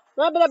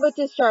 Wrap it up with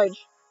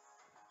Discharge.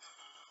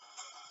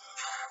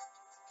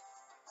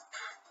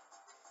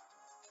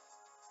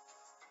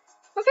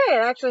 Okay,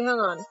 it actually hung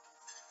on.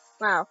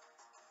 Wow.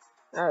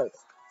 Alright.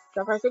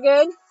 So far so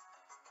good.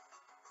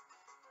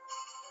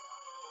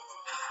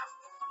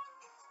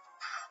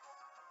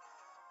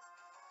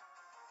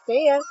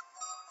 See ya.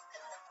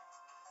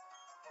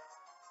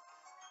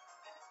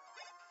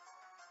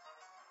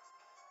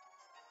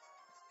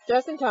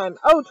 Just in time.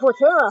 Oh,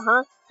 Torterra,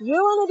 huh? You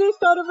want to do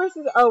starter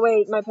versus... Oh,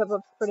 wait. My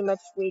Piplup's pretty much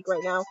weak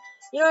right now.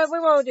 You know what? We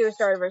won't do a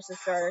starter versus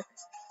starter.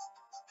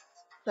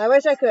 I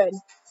wish I could.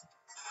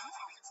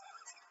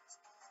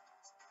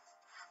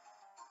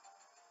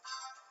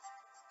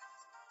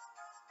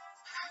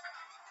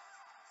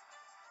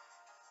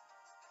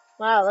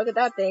 Wow, look at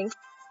that thing.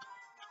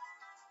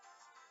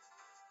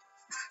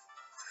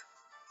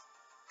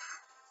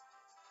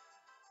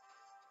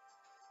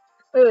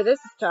 Ooh, this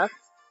is tough.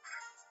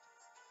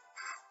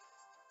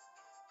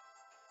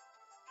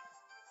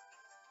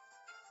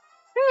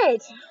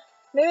 Alright.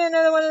 Maybe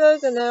another one of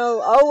those and then... Oh,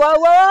 whoa,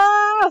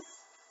 whoa!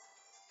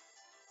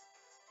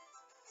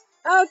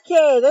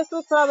 Okay, this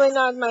will probably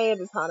knock my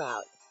Ambipom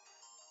out.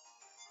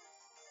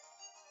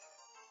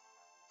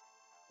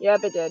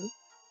 Yep, it did.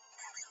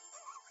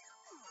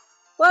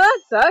 Well, that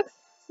sucks.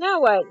 Now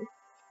what?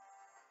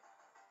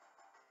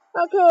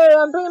 Okay,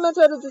 I'm pretty much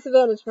at a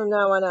disadvantage from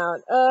now on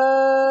out.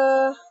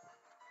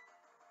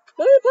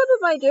 Maybe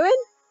Piplup might do it?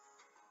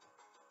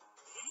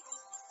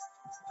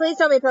 Please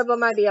tell me Piplup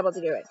might be able to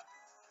do it.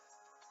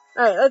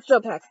 Alright, let's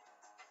Drill Peck.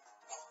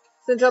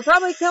 Since he'll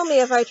probably kill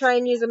me if I try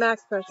and use a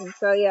max potion,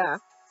 so yeah.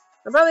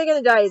 I'm probably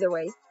gonna die either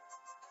way.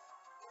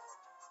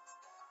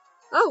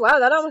 Oh wow,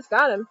 that almost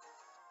got him.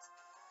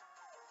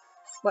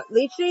 What,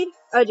 Leech Seed?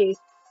 Oh jeez.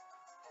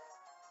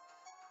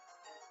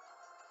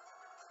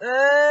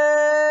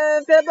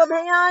 Piplup,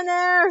 hang on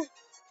there!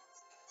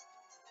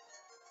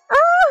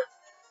 Ah!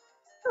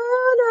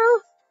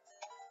 Oh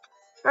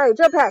no! Alright,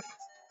 Drill Peck.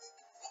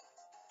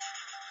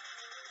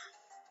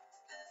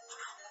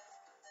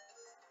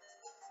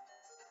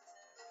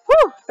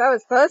 Whew, that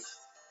was close.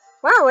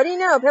 Wow, what do you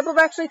know? Piplup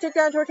actually took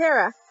down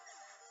Torterra.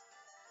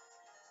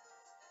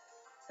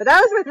 But that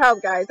was with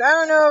help, guys. I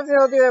don't know if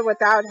he'll do it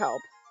without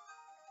help.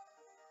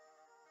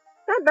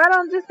 That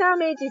battle just now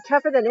made you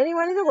tougher than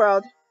anyone in the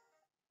world.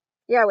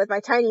 Yeah, with my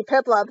tiny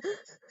Piplup.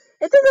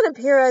 It doesn't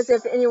appear as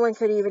if anyone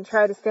could even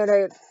try to stand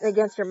out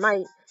against your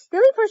might. The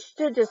Elite Four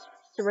should just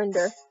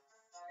surrender.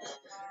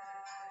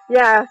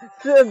 Yeah,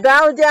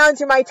 bow down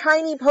to my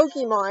tiny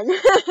Pokemon.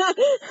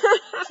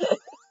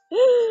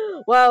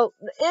 Well,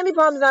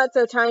 Ambipom's not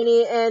so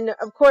tiny, and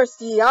of course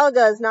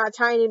Dialga is not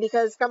tiny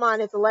because, come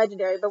on, it's a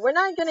legendary. But we're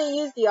not going to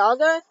use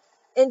Dialga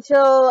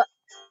until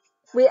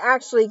we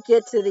actually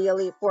get to the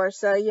Elite Four.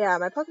 So yeah,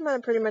 my Pokemon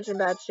are pretty much in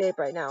bad shape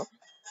right now.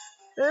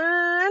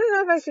 I don't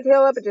know if I should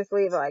heal up or just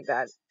leave it like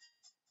that.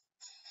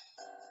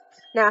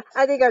 Nah,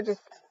 I think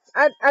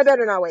I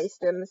better not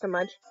waste him so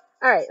much.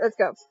 Alright, let's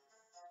go.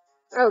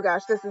 Oh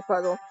gosh, this is a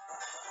puzzle.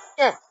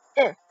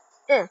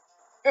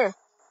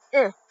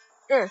 Eh,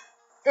 eh,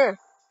 eh,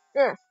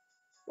 eh.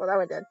 Well, that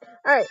went dead.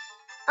 Alright.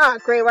 Ah,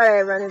 great. Why did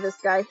I run into this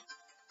guy?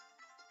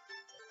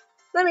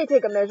 Let me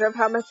take a measure of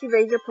how much you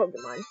raise your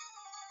Pokemon.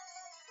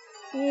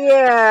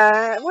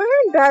 Yeah, we're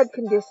in bad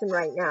condition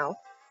right now.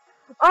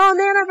 Oh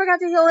man, I forgot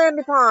to heal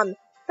Ambipom.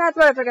 That's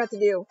what I forgot to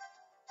do.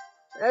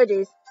 Oh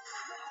jeez.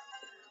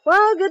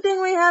 Well, good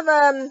thing we have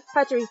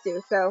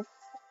Pachirisu, so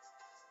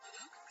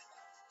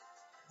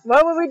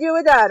what would we do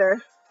without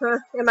her? Huh?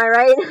 Am I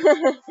right?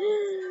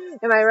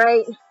 Am I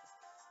right?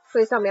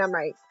 Please tell me I'm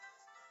right.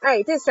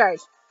 Alright, discharge.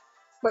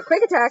 But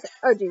quick attack.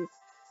 Oh jeez.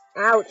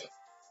 Ouch.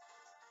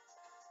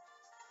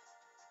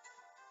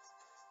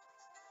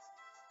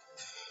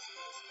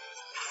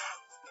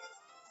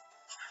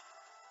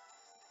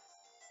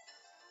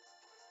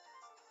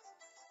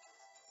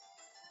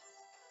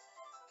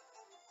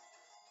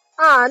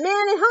 Aw man,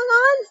 it hung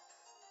on.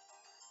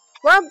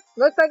 Well,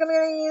 looks like I'm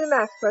gonna need a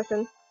max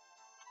potion.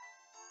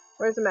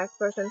 Where's the max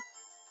potion?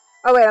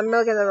 Oh wait, I'm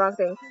looking at the wrong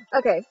thing.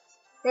 Okay,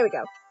 here we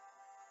go.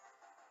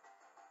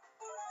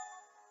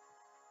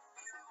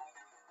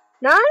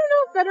 Now, I don't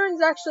know if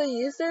veterans actually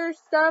use their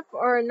stuff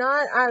or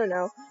not. I don't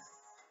know.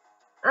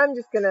 I'm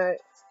just gonna...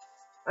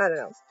 I don't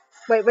know.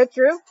 Wait,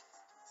 withdrew?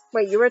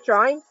 Wait, you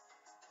withdrawing?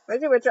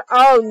 Where's your withdraw?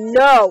 Oh,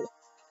 no!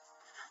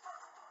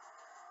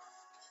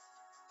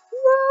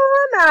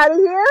 No, I'm out of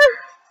here.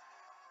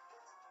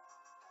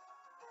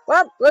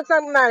 Well, looks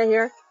like I'm out of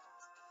here.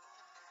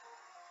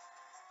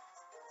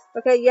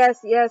 Okay, yes,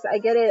 I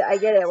get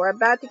it. We're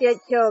about to get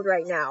killed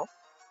right now.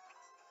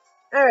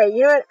 Alright,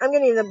 you know what? I'm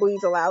gonna need the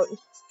Weasel out.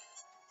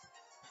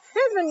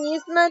 Hasn't been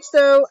used much,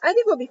 so I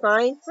think we'll be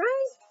fine,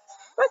 right?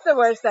 What's the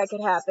worst that could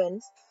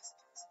happen?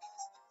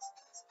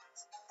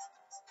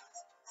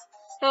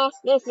 Huh,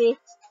 miss me.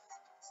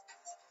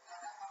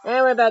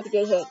 And we're about to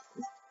get hit.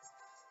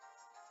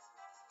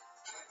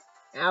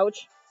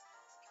 Ouch.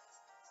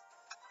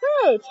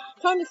 Alright,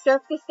 time to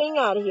surf this thing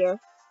out of here.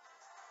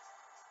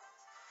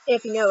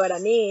 If you know what I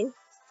mean.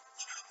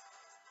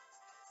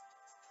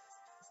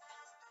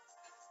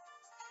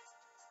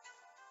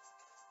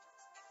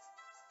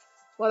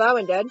 Well, that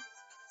one did.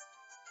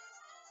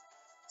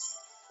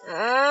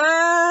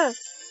 Ah!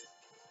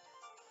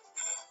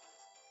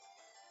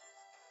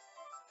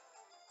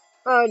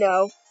 Oh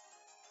no.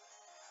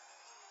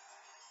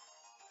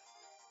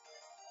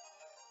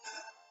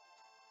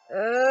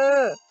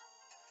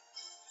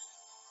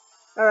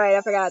 Alright,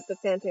 I forgot the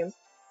Sand Tomb.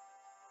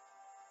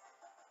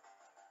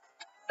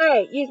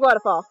 Alright, use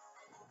Waterfall.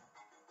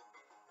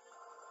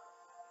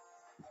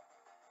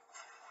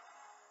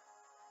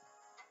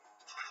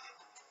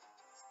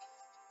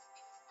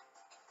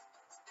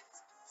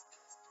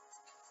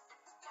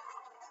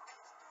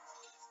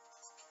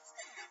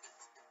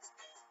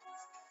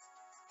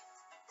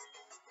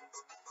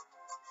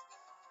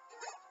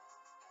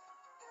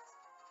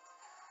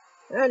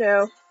 Oh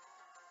no.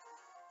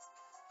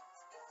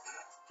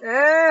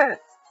 Ah!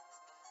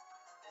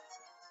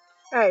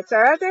 Alright, so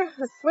after,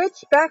 let's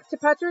switch back to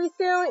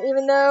Pachirisu,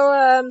 even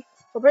though,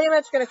 we're pretty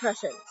much gonna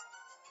crush it.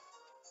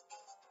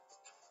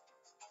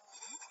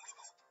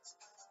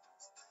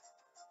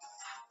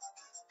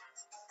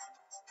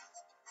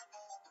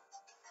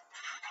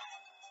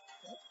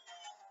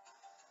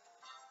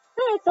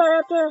 Alright, so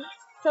after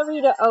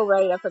Tarita, oh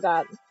right, I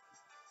forgot.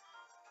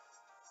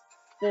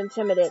 The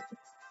Intimidate.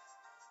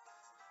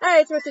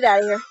 Alright, switch it out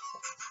of here.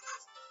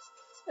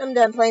 I'm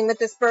done playing with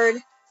this bird.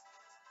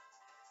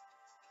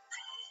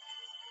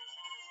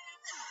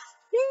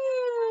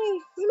 Yay!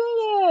 We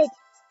made it!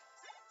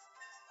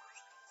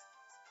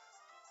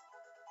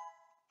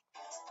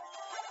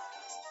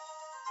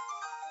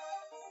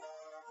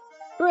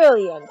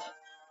 Brilliant.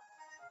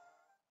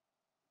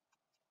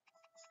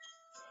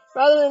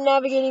 Rather than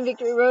navigating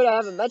Victory Road, I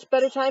have a much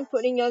better time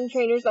putting young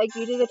trainers like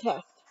you to the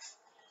test.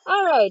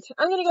 Alright,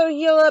 I'm gonna go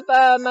heal up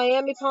my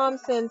Ambipom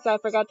since I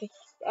forgot to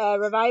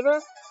revive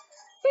her.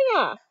 So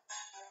yeah.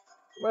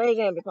 Where is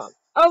Ambipom?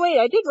 Oh wait,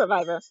 I did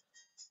revive her.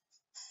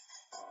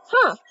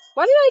 Huh.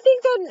 Why did I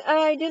think that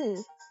I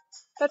didn't?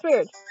 That's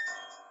weird.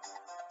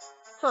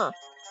 Huh.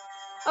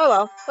 Oh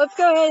well. Let's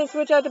go ahead and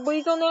switch out to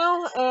Weasel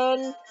now,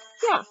 and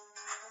yeah.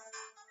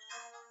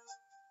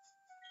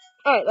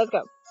 Alright, let's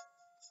go.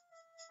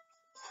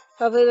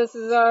 Hopefully this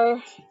is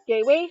our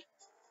gateway.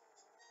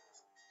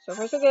 So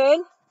far so good.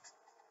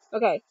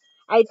 Okay.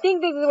 I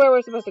think this is where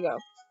we're supposed to go.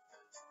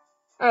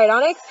 Alright,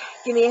 Onyx,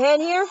 give me a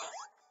hand here.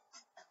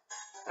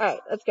 Alright,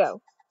 let's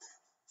go.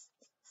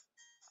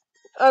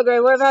 Oh great,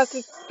 we're about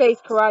to face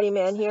Karate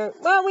Man here.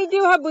 Well, we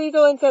do have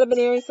Weasel instead of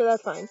Baneri, so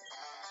that's fine.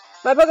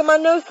 My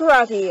Pokemon knows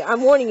Karate.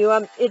 I'm warning you,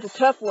 it's a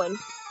tough one.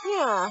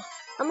 Yeah,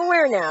 I'm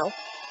aware now.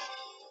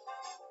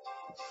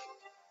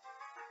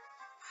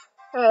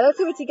 Alright, let's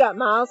see what you got,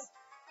 Miles.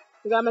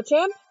 You got my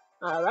champ?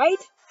 Alright.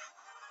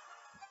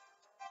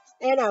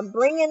 And I'm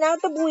bringing out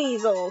the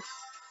Weasels.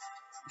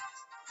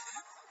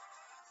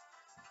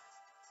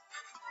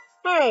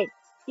 Alright,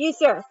 you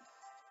sir.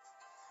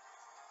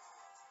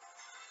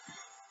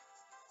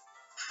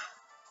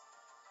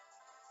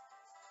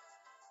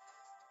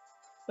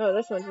 Oh,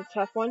 this one's a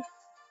tough one.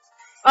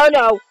 Oh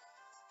no!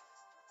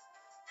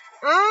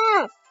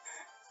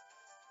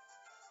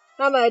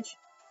 How much?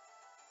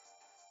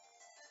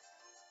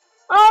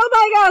 Oh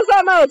my gosh,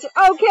 that much!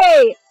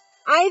 Okay!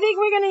 I think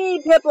we're gonna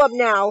need Piplup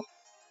now.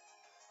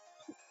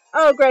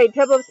 Oh great,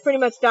 Piplup's pretty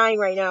much dying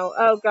right now.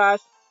 Oh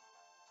gosh.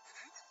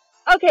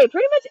 Okay,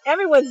 pretty much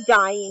everyone's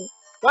dying.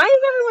 Why is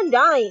everyone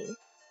dying?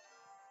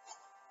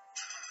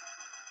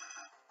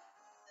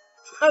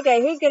 Okay,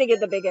 who's gonna get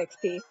the big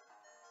XP?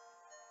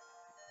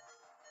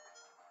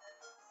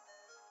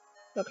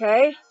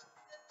 Okay.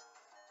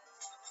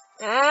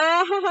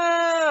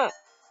 Ah!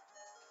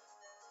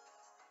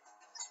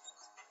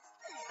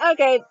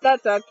 Okay,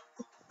 that sucked.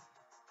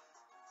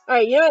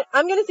 Alright, you know what?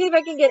 I'm gonna see if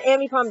I can get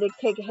Amy Palm to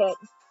take a hit.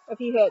 A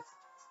few hits.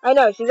 I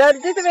know, she's at a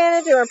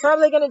disadvantage and we're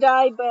probably gonna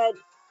die, but...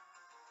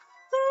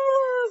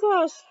 Oh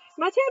gosh.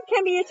 My tab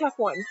can be a tough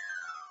one.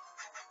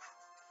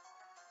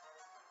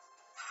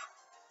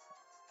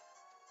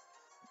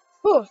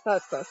 Whew, that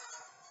was close.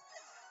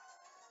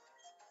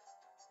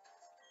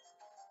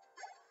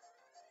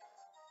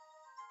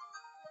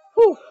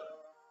 Whew.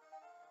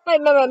 I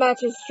met my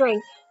match's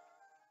strength.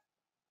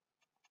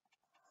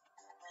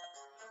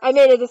 I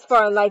made it this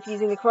far in life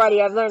using the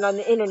karate I've learned on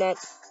the internet.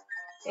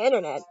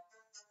 Internet?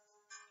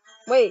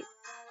 Wait.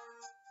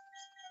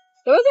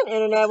 There was an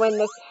internet when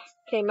this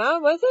came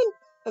out, was it?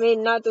 I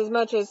mean, not as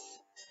much as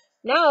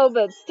now,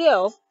 but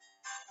still.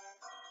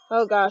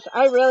 Oh gosh,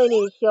 I really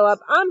need to heal up.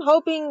 I'm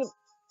hoping...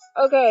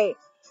 Okay.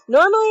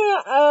 Normally,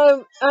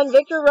 on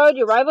Victory Road,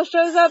 your rival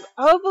shows up.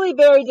 Hopefully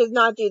Barry does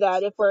not do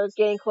that if we're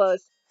getting close.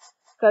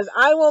 Because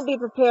I won't be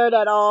prepared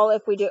at all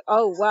if we do...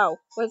 Oh, wow.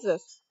 What's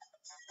this?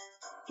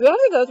 Do we have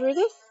to go through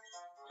this?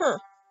 Huh.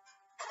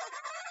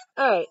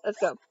 Alright, let's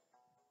go.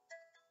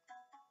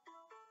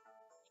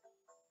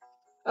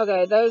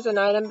 Okay, there's an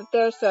item up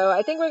there, so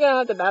I think we're gonna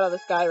have to battle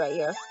this guy right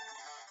here.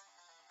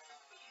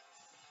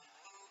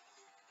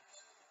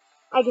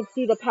 I can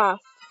see the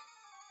past.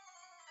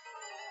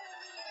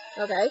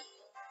 Okay.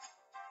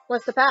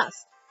 What's the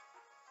past?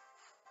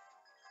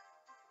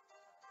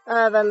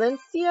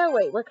 Valencia?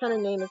 Wait, what kind of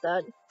name is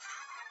that?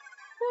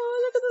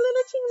 Oh, look at the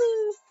little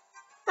chingling.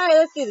 Alright,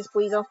 let's do this,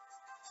 Weasel.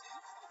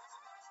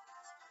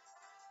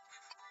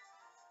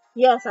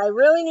 Yes, I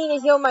really need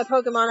to heal my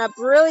Pokemon up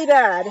really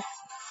bad.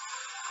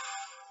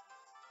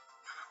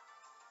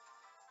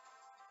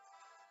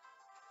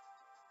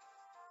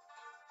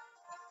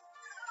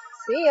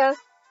 See ya.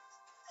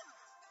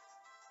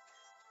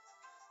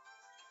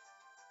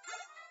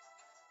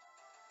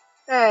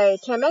 Alright,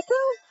 Chimecho?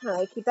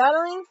 Alright, keep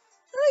battling.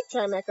 I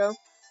like Chimecho.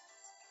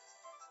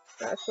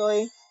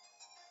 Actually.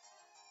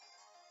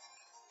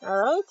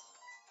 Alright.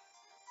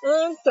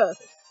 And Surf.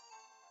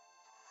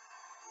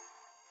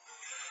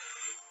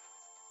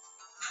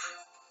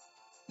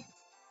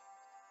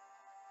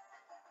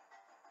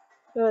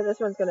 Oh, this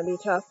one's gonna be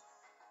tough.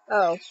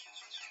 Oh.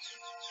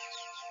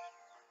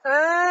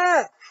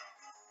 Ah!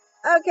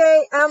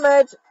 Okay, how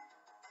much?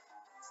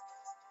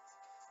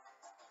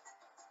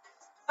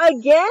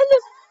 Again?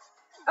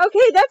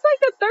 Okay, that's like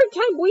the third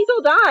time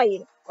Weasel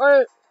died.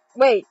 Or,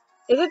 wait,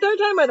 is it third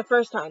time or the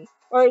first time?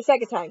 Or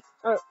second time?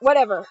 Or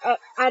whatever.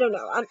 I don't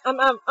know.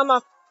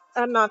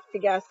 I'm off the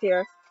gas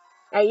here.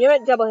 Alright, you know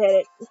what? Double hit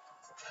it.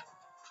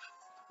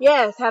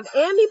 Yes, have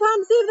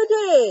Ambipom save the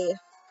day!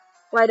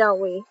 Why don't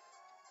we?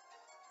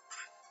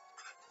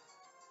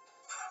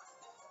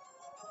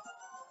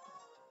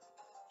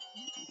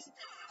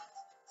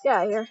 Get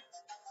out of here.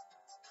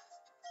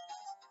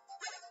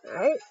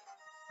 Alright.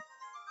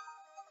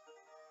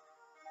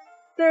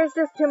 There's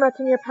just too much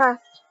in your past.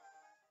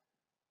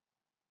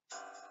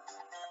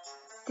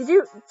 Did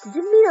you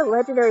meet a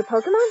legendary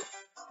Pokemon?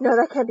 No,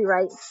 that can't be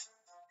right.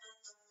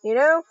 You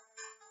know,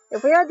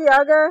 if we had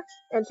Dialga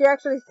and she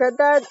actually said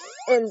that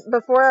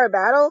before our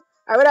battle,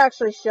 I would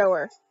actually show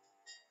her.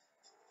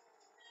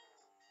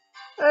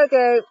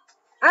 Okay,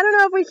 I don't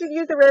know if we should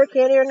use the rare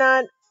candy or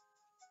not.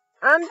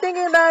 I'm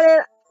thinking about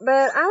it,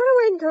 but I want to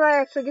wait until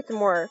I actually get some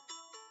more.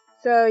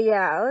 So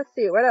yeah, let's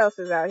see, what else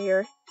is out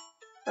here?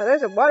 Oh,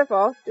 there's a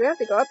waterfall. Do we have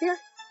to go up here?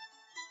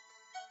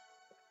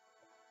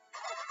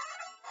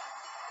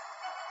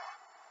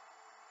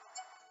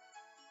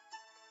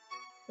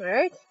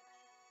 Alright.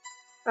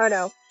 Oh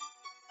no.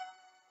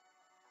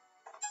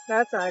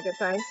 That's not a good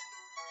sign.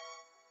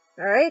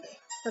 Alright,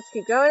 let's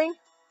keep going.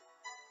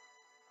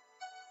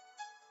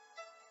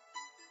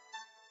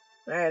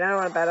 Alright, I don't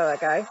want to battle that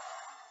guy.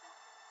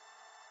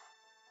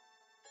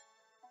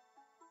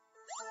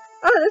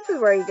 Oh, this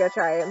is where you go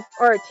try him.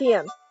 Or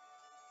TM.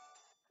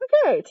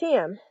 Okay,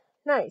 TM.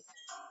 Nice.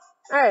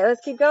 Alright,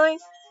 let's keep going.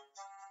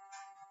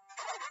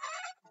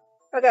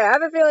 Okay, I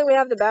have a feeling we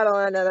have to battle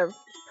another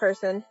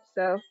person,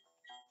 so...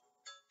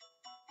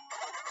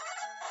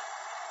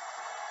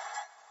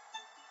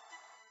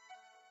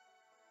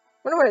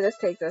 Wonder where this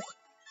takes us.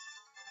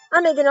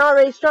 I'm making an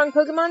already strong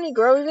Pokemon and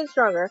grow even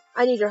stronger.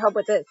 I need your help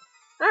with this.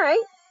 Alright,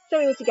 show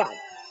me what you got.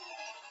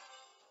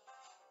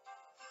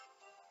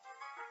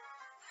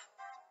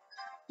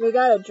 We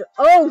got a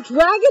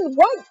dragon?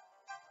 What?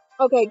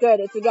 Okay, good.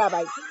 It's a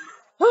Gabite.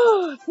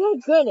 Oh,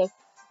 thank goodness.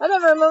 I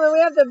thought for a moment we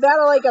have to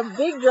battle like a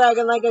big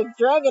dragon, like a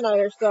Dragonite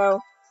or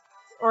so.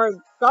 or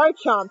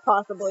Garchomp,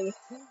 possibly.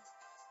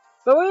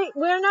 But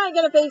we're not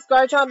gonna face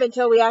Garchomp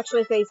until we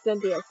actually face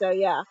Cynthia, so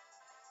yeah.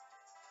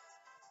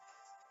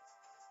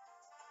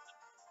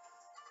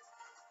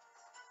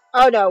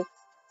 Oh no.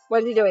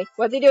 What is he doing?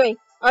 What's he doing?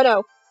 Oh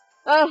no.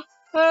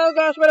 Oh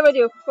gosh, what do I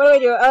do? What do I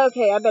do?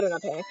 Okay, I better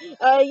not panic.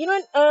 You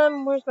know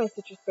what? Where's my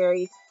citrus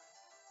berries?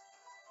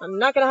 I'm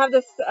not gonna have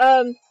this,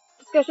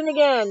 discussion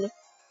again.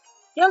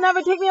 You'll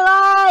never take me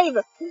alive!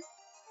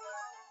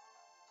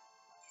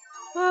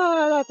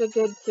 Ah, that's a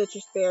good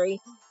citrus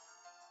berry.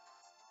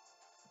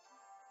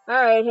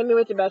 Alright, hit me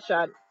with your best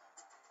shot.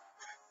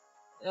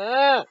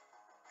 Ah!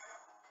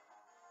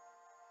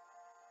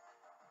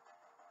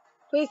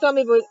 Please tell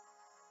me, boy.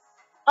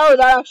 Oh,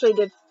 that actually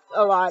did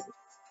a lot.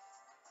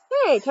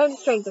 Hey, time to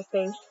strength this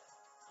thing.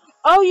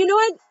 Oh, you know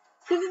what?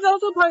 Since it's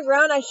also part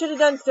ground, I should have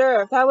done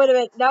surf. That would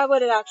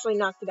have actually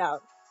knocked it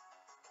out.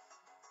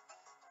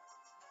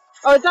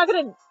 Oh, it's not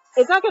gonna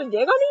dig on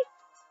me?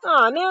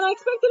 Aw, oh, man, I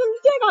expected him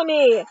to dig on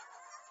me.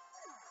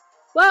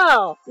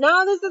 Well,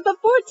 now this is the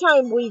 4th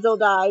time Weasel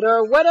died,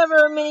 or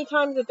whatever many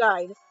times it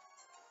died.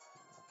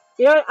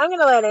 You know what? I'm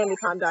gonna let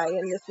Ambipom die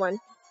in this one.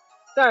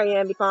 Sorry,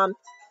 Ambipom.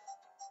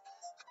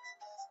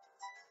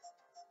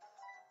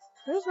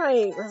 Where's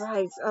my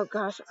revives? Oh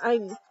gosh,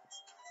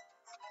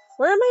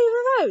 where are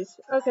my revives?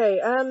 Okay,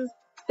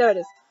 there it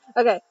is.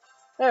 Okay,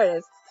 there it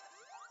is.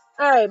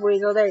 Alright,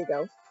 Weasel, there you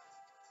go.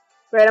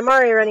 Great, I'm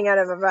already running out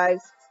of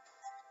revives.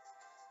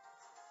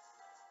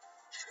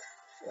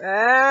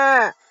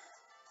 Ah!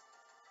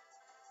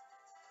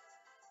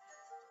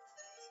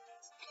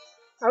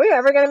 Are we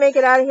ever gonna make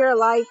it out of here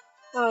alive?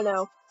 Oh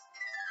no.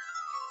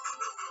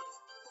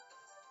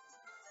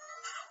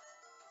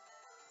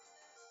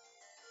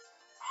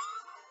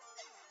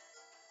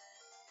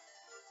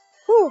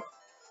 Whew.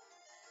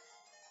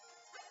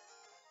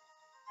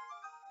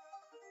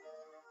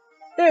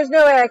 There's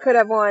no way I could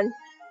have won.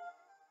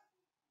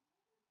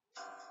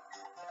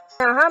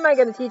 Now, how am I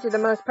going to teach you the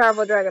most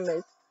powerful dragon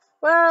moves?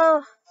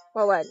 Well,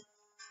 what?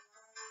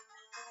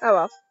 Oh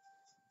well.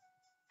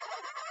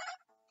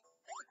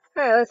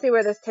 Alright, let's see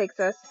where this takes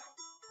us.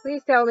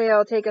 Please tell me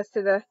it'll take us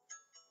to the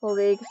whole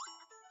league.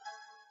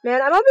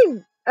 Man, I'm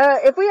hoping,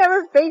 if we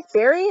ever face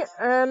Barry,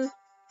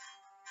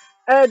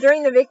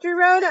 during the victory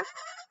road,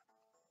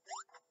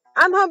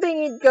 I'm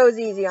hoping he goes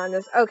easy on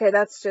this. Okay,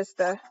 that's just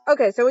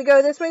okay, so we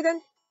go this way then?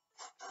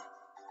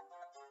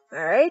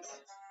 Alright.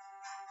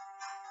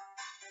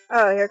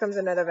 Oh, here comes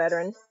another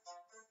veteran.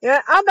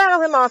 Yeah, I'll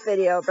battle him off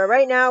video, but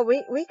right now,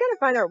 we gotta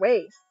find our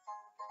way.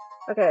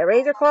 Okay,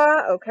 Razor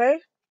Claw, okay.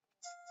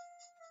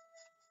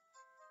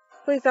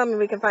 Please tell me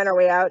we can find our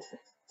way out.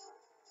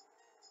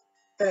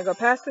 Gonna go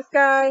past this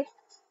guy.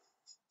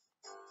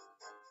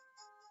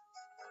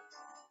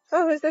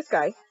 Oh, who's this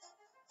guy?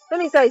 Let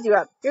me size you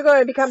up. You're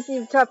going to become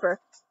even tougher.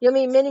 You'll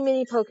meet many,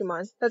 many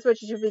Pokemon. That's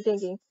what you should be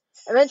thinking.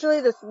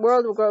 Eventually, this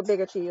world will grow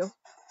bigger to you.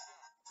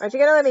 Aren't you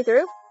gonna let me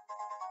through?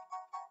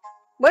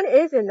 What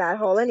is in that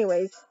hole,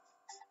 anyways?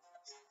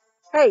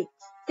 Hey,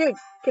 dude,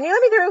 can you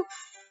let me through?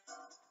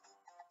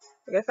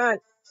 I guess not.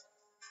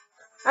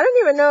 I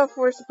don't even know if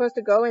we're supposed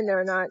to go in there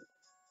or not.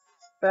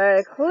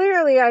 But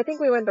clearly, I think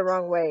we went the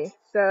wrong way.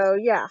 So,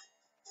 yeah.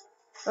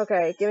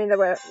 Okay, give me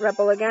the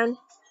repel again.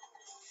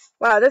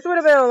 Wow, this would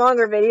have been a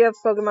longer video if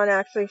Pokemon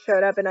actually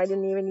showed up and I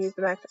didn't even use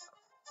the max.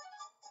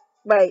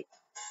 Wait,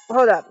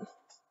 hold up.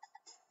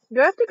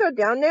 Do I have to go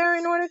down there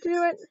in order to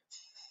do it?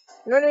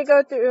 In order to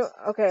go through...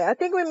 Okay, I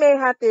think we may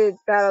have to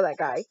battle that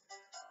guy.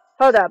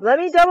 Hold up, let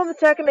me double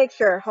check and make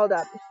sure. Hold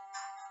up.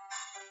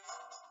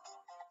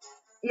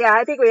 Yeah,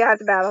 I think we have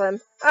to battle him.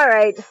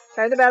 Alright,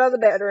 time to battle the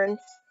veteran.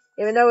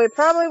 Even though we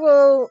probably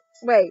will...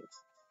 Wait,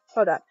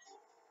 hold up.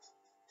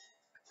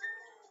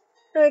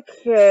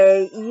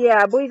 Okay,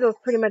 yeah, Weasel's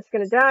pretty much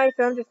gonna die,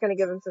 so I'm just gonna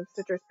give him some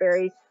citrus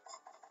berries.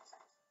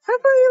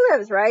 Hopefully he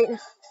lives, right?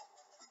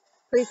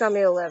 Please tell me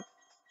he'll live.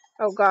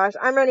 Oh gosh,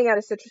 I'm running out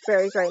of citrus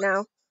berries right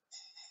now.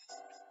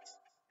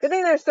 Good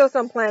thing there's still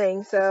some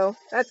planting, so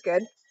that's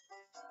good.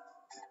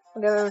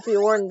 I'll give him a few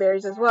warden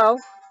berries as well.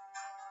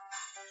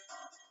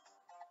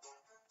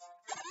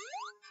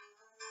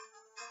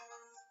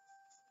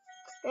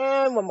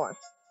 And one more.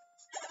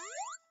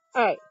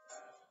 Alright.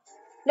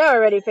 Now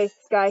we're ready to face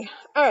this guy.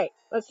 Alright,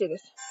 let's do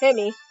this. Hit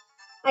me.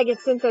 I can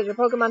sense that your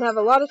Pokemon have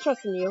a lot of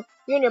trust in you.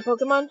 You and your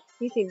Pokemon,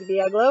 you seem to be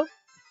aglow.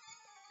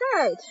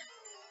 Alright.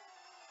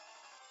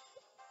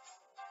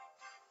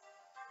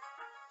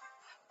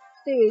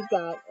 See what he's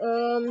got.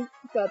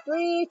 He's got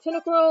 3,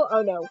 Tentacruel.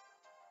 Oh no.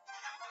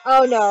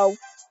 Oh no.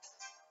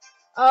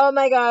 Oh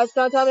my gosh,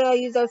 don't tell me I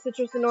used those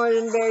citrus and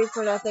warden berries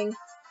for nothing.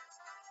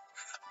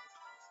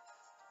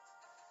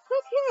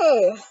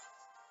 Okay.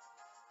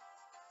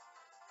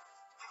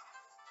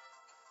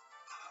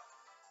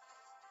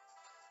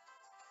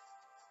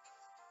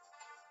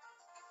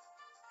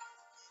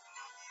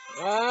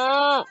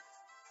 Ah!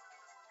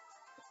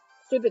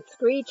 Stupid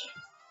Screech.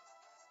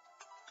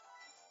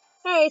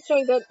 Alright,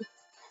 strength it.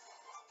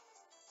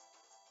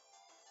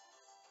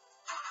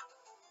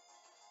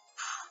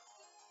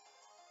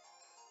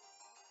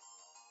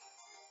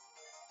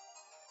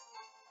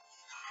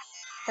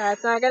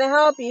 That's not gonna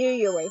help you.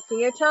 You're wasting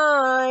your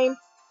time.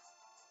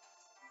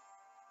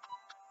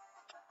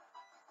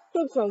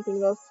 Keep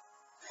strengthening this.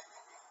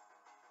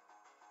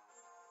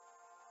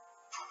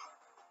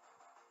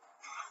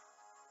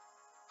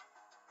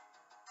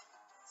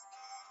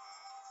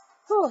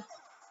 Whew.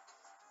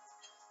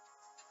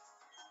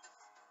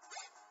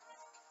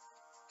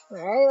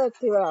 Alright, let's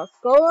see what else.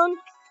 Golem.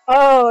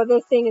 Oh,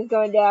 this thing is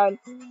going down.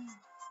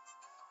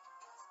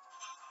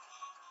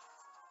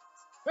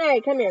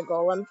 Alright, come here,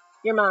 Golem.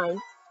 You're mine.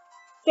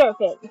 Surf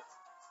it.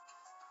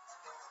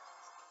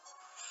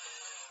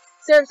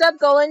 Surf's up,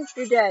 Golem.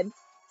 You're dead.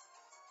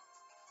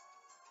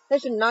 I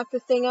should knock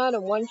this thing out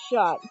in one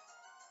shot.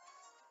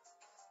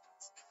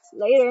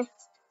 Later.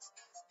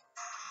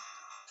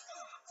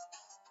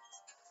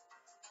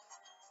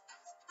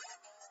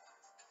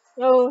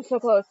 Oh, so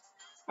close.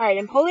 Alright,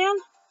 Empoleon?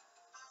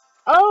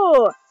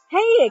 Oh!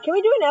 Hey, can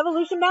we do an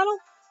evolution battle?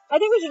 I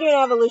think we should do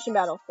an evolution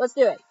battle. Let's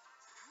do it.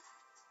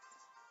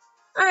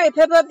 Alright,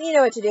 Piplup, you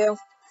know what to do.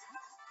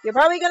 You're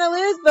probably gonna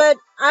lose, but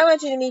I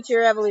want you to meet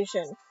your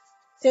evolution.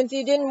 Since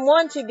you didn't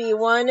want to be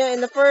one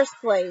in the first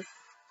place.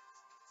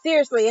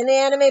 Seriously, in the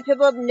anime,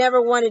 Piplup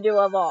never wanted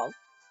to evolve.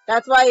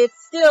 That's why it's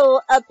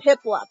still a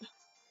Piplup.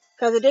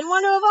 Because it didn't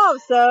want to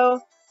evolve,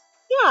 so...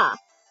 yeah.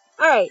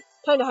 Alright,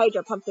 time to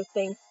Hydro Pump this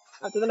thing.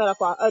 After the Metal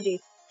Claw. Oh, jeez.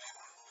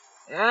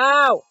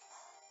 Ow!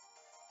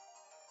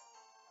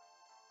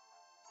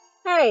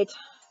 Alright.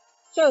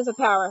 Show us some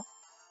power.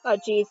 Oh,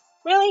 jeez.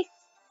 Really?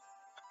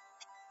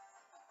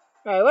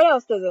 Alright, what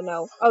else does it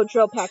know? Oh,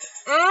 Drill Peck.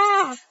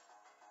 Ah!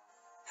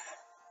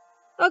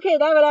 Okay,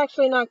 that would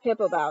actually knock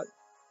Piplup out.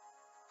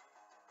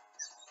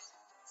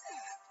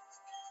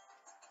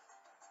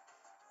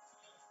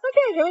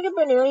 Okay, can we get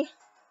Banuri?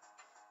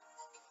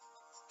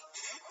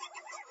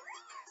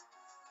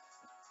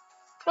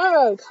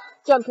 Alright,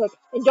 Jump Kick.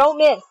 And don't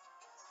miss.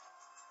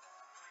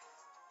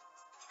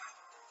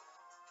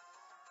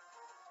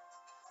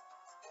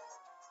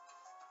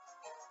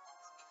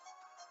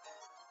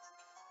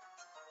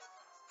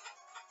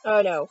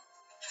 Oh, no.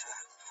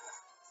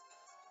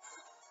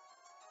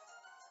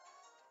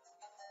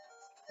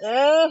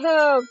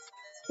 Oh,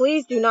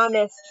 please do not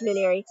miss,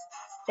 Banuri.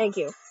 Thank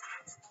you.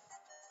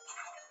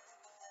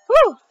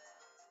 Whew!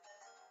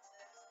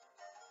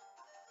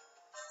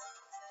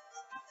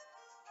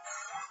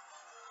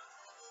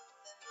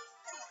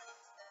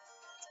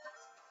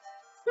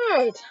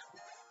 Alright.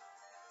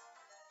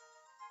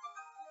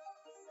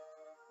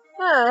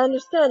 Ah, I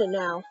understand it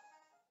now.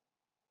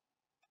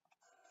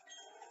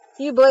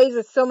 You blaze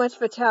with so much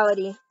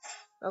fatality.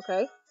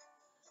 Okay.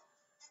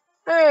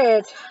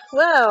 Alright.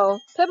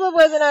 Well, Piplup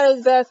wasn't at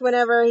his best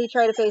whenever he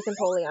tried to face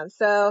Empoleon,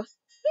 so,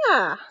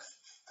 yeah.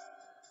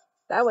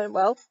 That went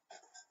well.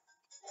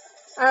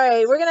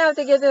 Alright, we're gonna have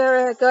to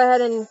go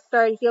ahead and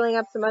start healing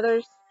up some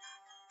others.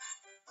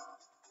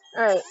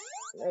 Alright.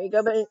 There you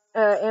go,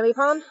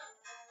 Ambipom.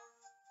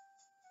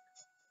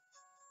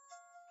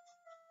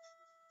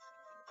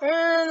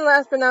 And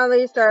last but not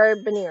least, our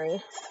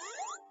Banuri.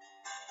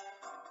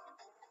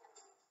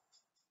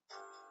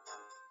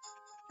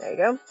 There you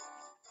go.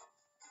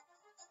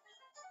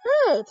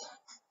 Alright.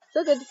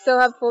 So good to still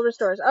have full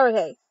restores.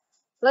 Okay.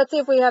 Let's see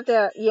if we have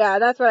to... yeah,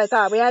 that's what I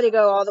thought. We had to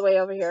go all the way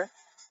over here.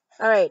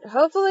 Alright.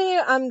 Hopefully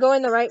I'm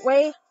going the right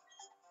way.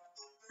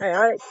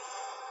 Alright.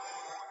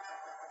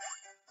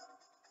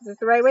 Is this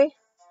the right way?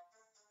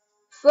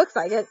 Looks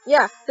like it.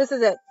 Yeah, this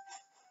is it.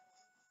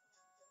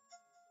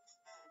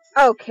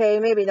 Okay,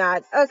 maybe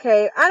not.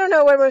 Okay, I don't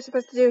know what we're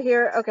supposed to do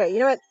here. Okay, you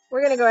know what?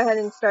 We're gonna go ahead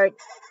and start.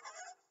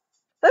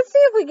 Let's see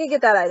if we can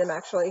get that item,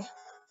 actually.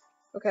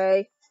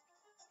 Okay.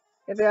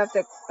 If we have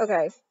to...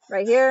 okay,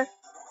 right here.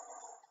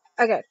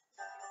 Okay.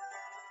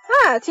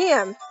 Ah,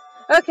 TM.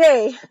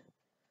 Okay.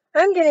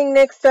 I'm getting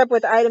mixed up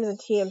with items and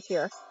TMs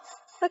here.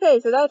 Okay,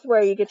 so that's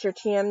where you get your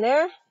TM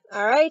there.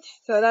 Alright,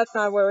 so that's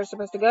not where we're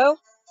supposed to go.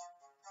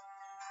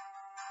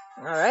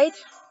 Alright.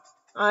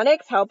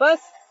 Onyx, help us.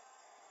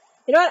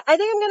 You know what? I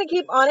think I'm going to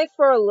keep Onyx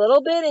for a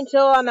little bit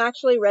until I'm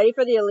actually ready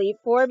for the Elite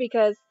Four,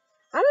 because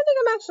I don't think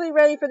I'm actually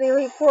ready for the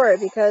Elite Four,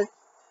 because,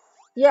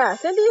 yeah,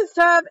 Cynthia's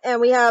tough,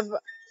 and we have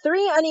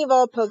 3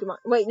 unevolved Pokemon.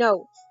 Wait,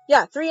 no.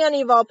 Yeah, 3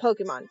 unevolved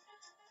Pokemon.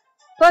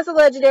 Plus a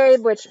Legendary,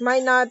 which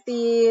might not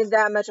be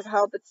that much of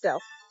help, but still.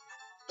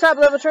 Top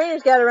level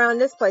trainers get around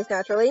this place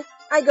naturally.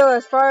 I go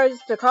as far as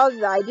to call it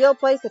the ideal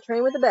place to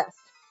train with the best.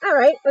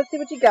 Alright, let's see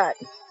what you got.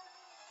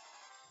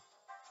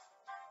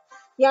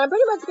 Yeah, I'm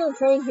pretty much going to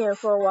train here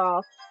for a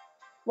while.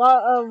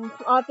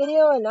 Off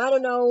video, and I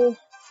don't know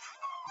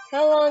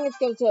how long it's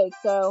going to take,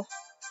 so,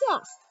 yeah.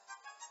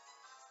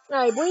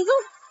 Alright, Weasel.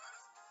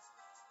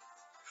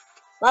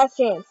 Last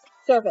chance.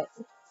 Surf it.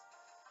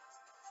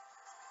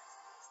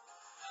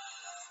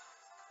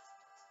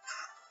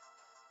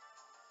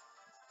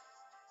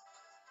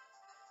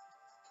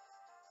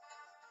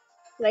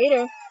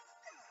 Later.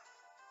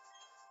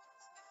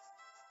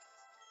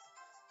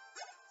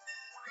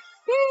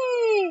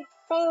 Yay!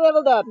 Finally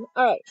leveled up.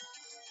 Alright.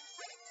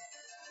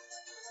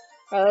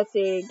 Alright, let's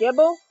see.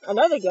 Gibble.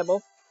 Another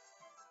Gibble.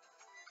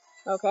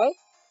 Okay.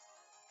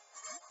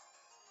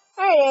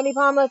 Alright. Alright, Andy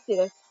Palm, let's do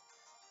this.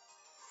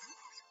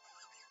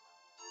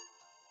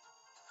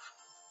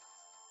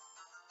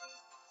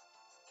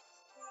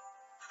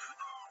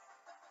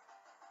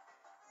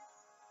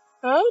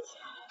 Alright.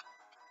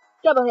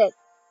 Double hit.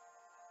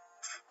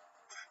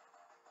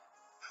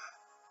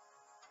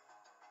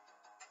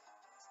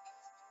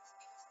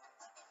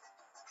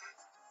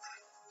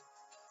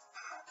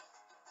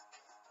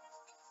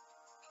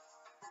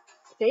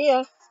 See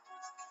ya.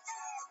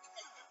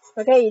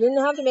 Okay, you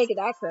didn't have to make it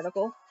that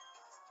critical.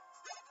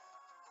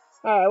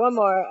 Alright, one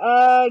more.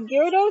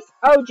 Gyarados?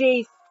 Oh,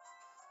 jeez.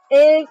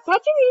 Is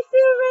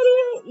Pachirisu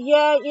ready?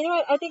 Yeah, you know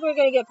what? I think we're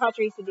gonna get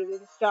Pachirisu to do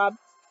this job.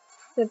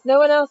 Since no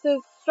one else is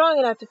strong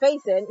enough to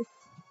face it.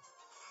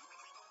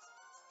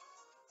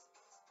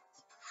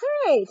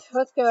 Alright,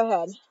 let's go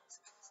ahead.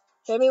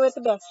 Hit me with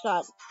the best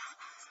shot.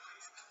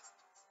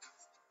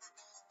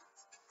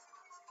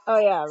 Oh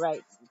yeah,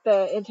 right.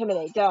 The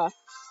Intimidate, duh.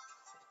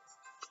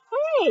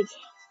 Alright.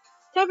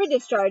 Time for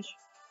discharge.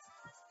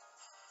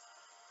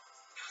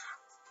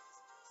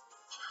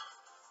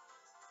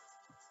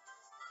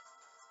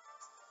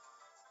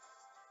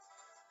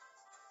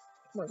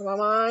 Come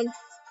on.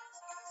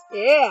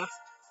 Yeah.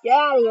 Get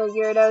out of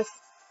here, Gyarados.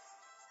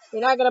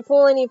 You're not gonna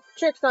pull any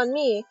tricks on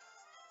me.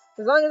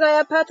 As long as I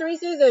have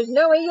Pachirisu, there's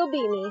no way you'll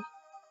beat me.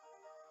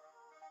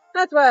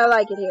 That's why I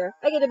like it here.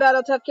 I get to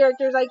battle tough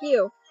characters like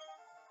you.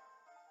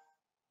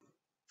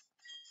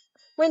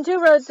 When two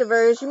roads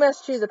diverge, you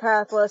must choose a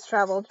path less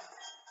traveled.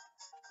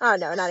 Oh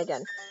no, not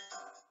again.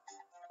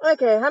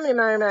 Okay, how many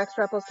minor max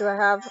repels do I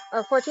have?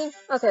 14?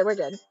 Okay, we're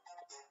good.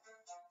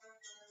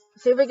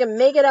 See if we can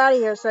make it out of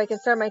here so I can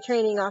start my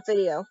training off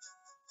video.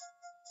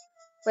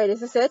 Wait, is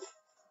this it?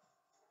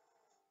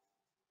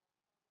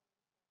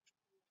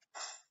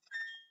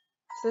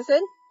 Is this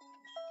it?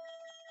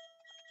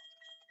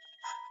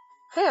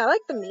 Hey, I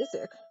like the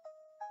music.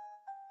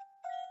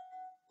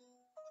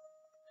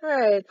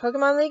 Alright,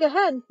 Pokemon League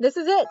ahead. This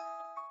is it.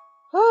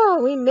 Oh,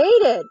 we made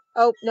it.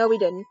 Oh, no, we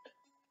didn't.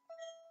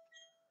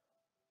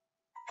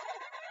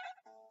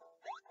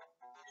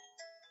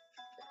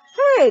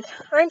 Alright,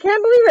 I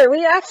can't believe it.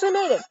 We actually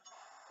made it.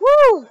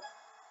 Woo!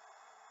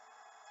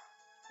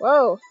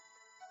 Whoa.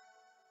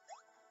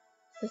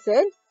 Is this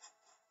it?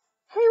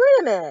 Hey,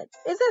 wait a minute.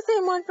 Is that the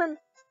same one from...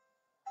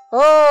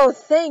 Oh,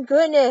 thank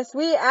goodness.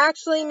 We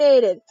actually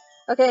made it.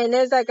 Okay, and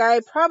there's that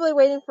guy probably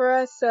waiting for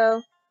us,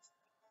 so...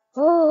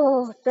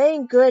 Oh,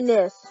 thank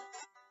goodness.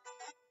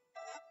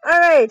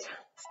 Alright.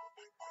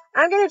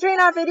 I'm going to train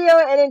off video,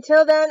 and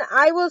until then,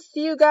 I will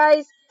see you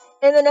guys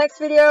in the next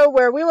video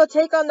where we will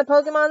take on the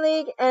Pokemon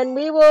League, and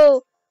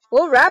we'll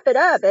wrap it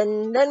up,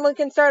 and then we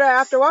can start our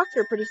after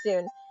walkthrough pretty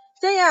soon.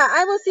 So yeah,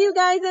 I will see you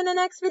guys in the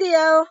next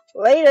video.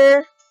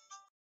 Later.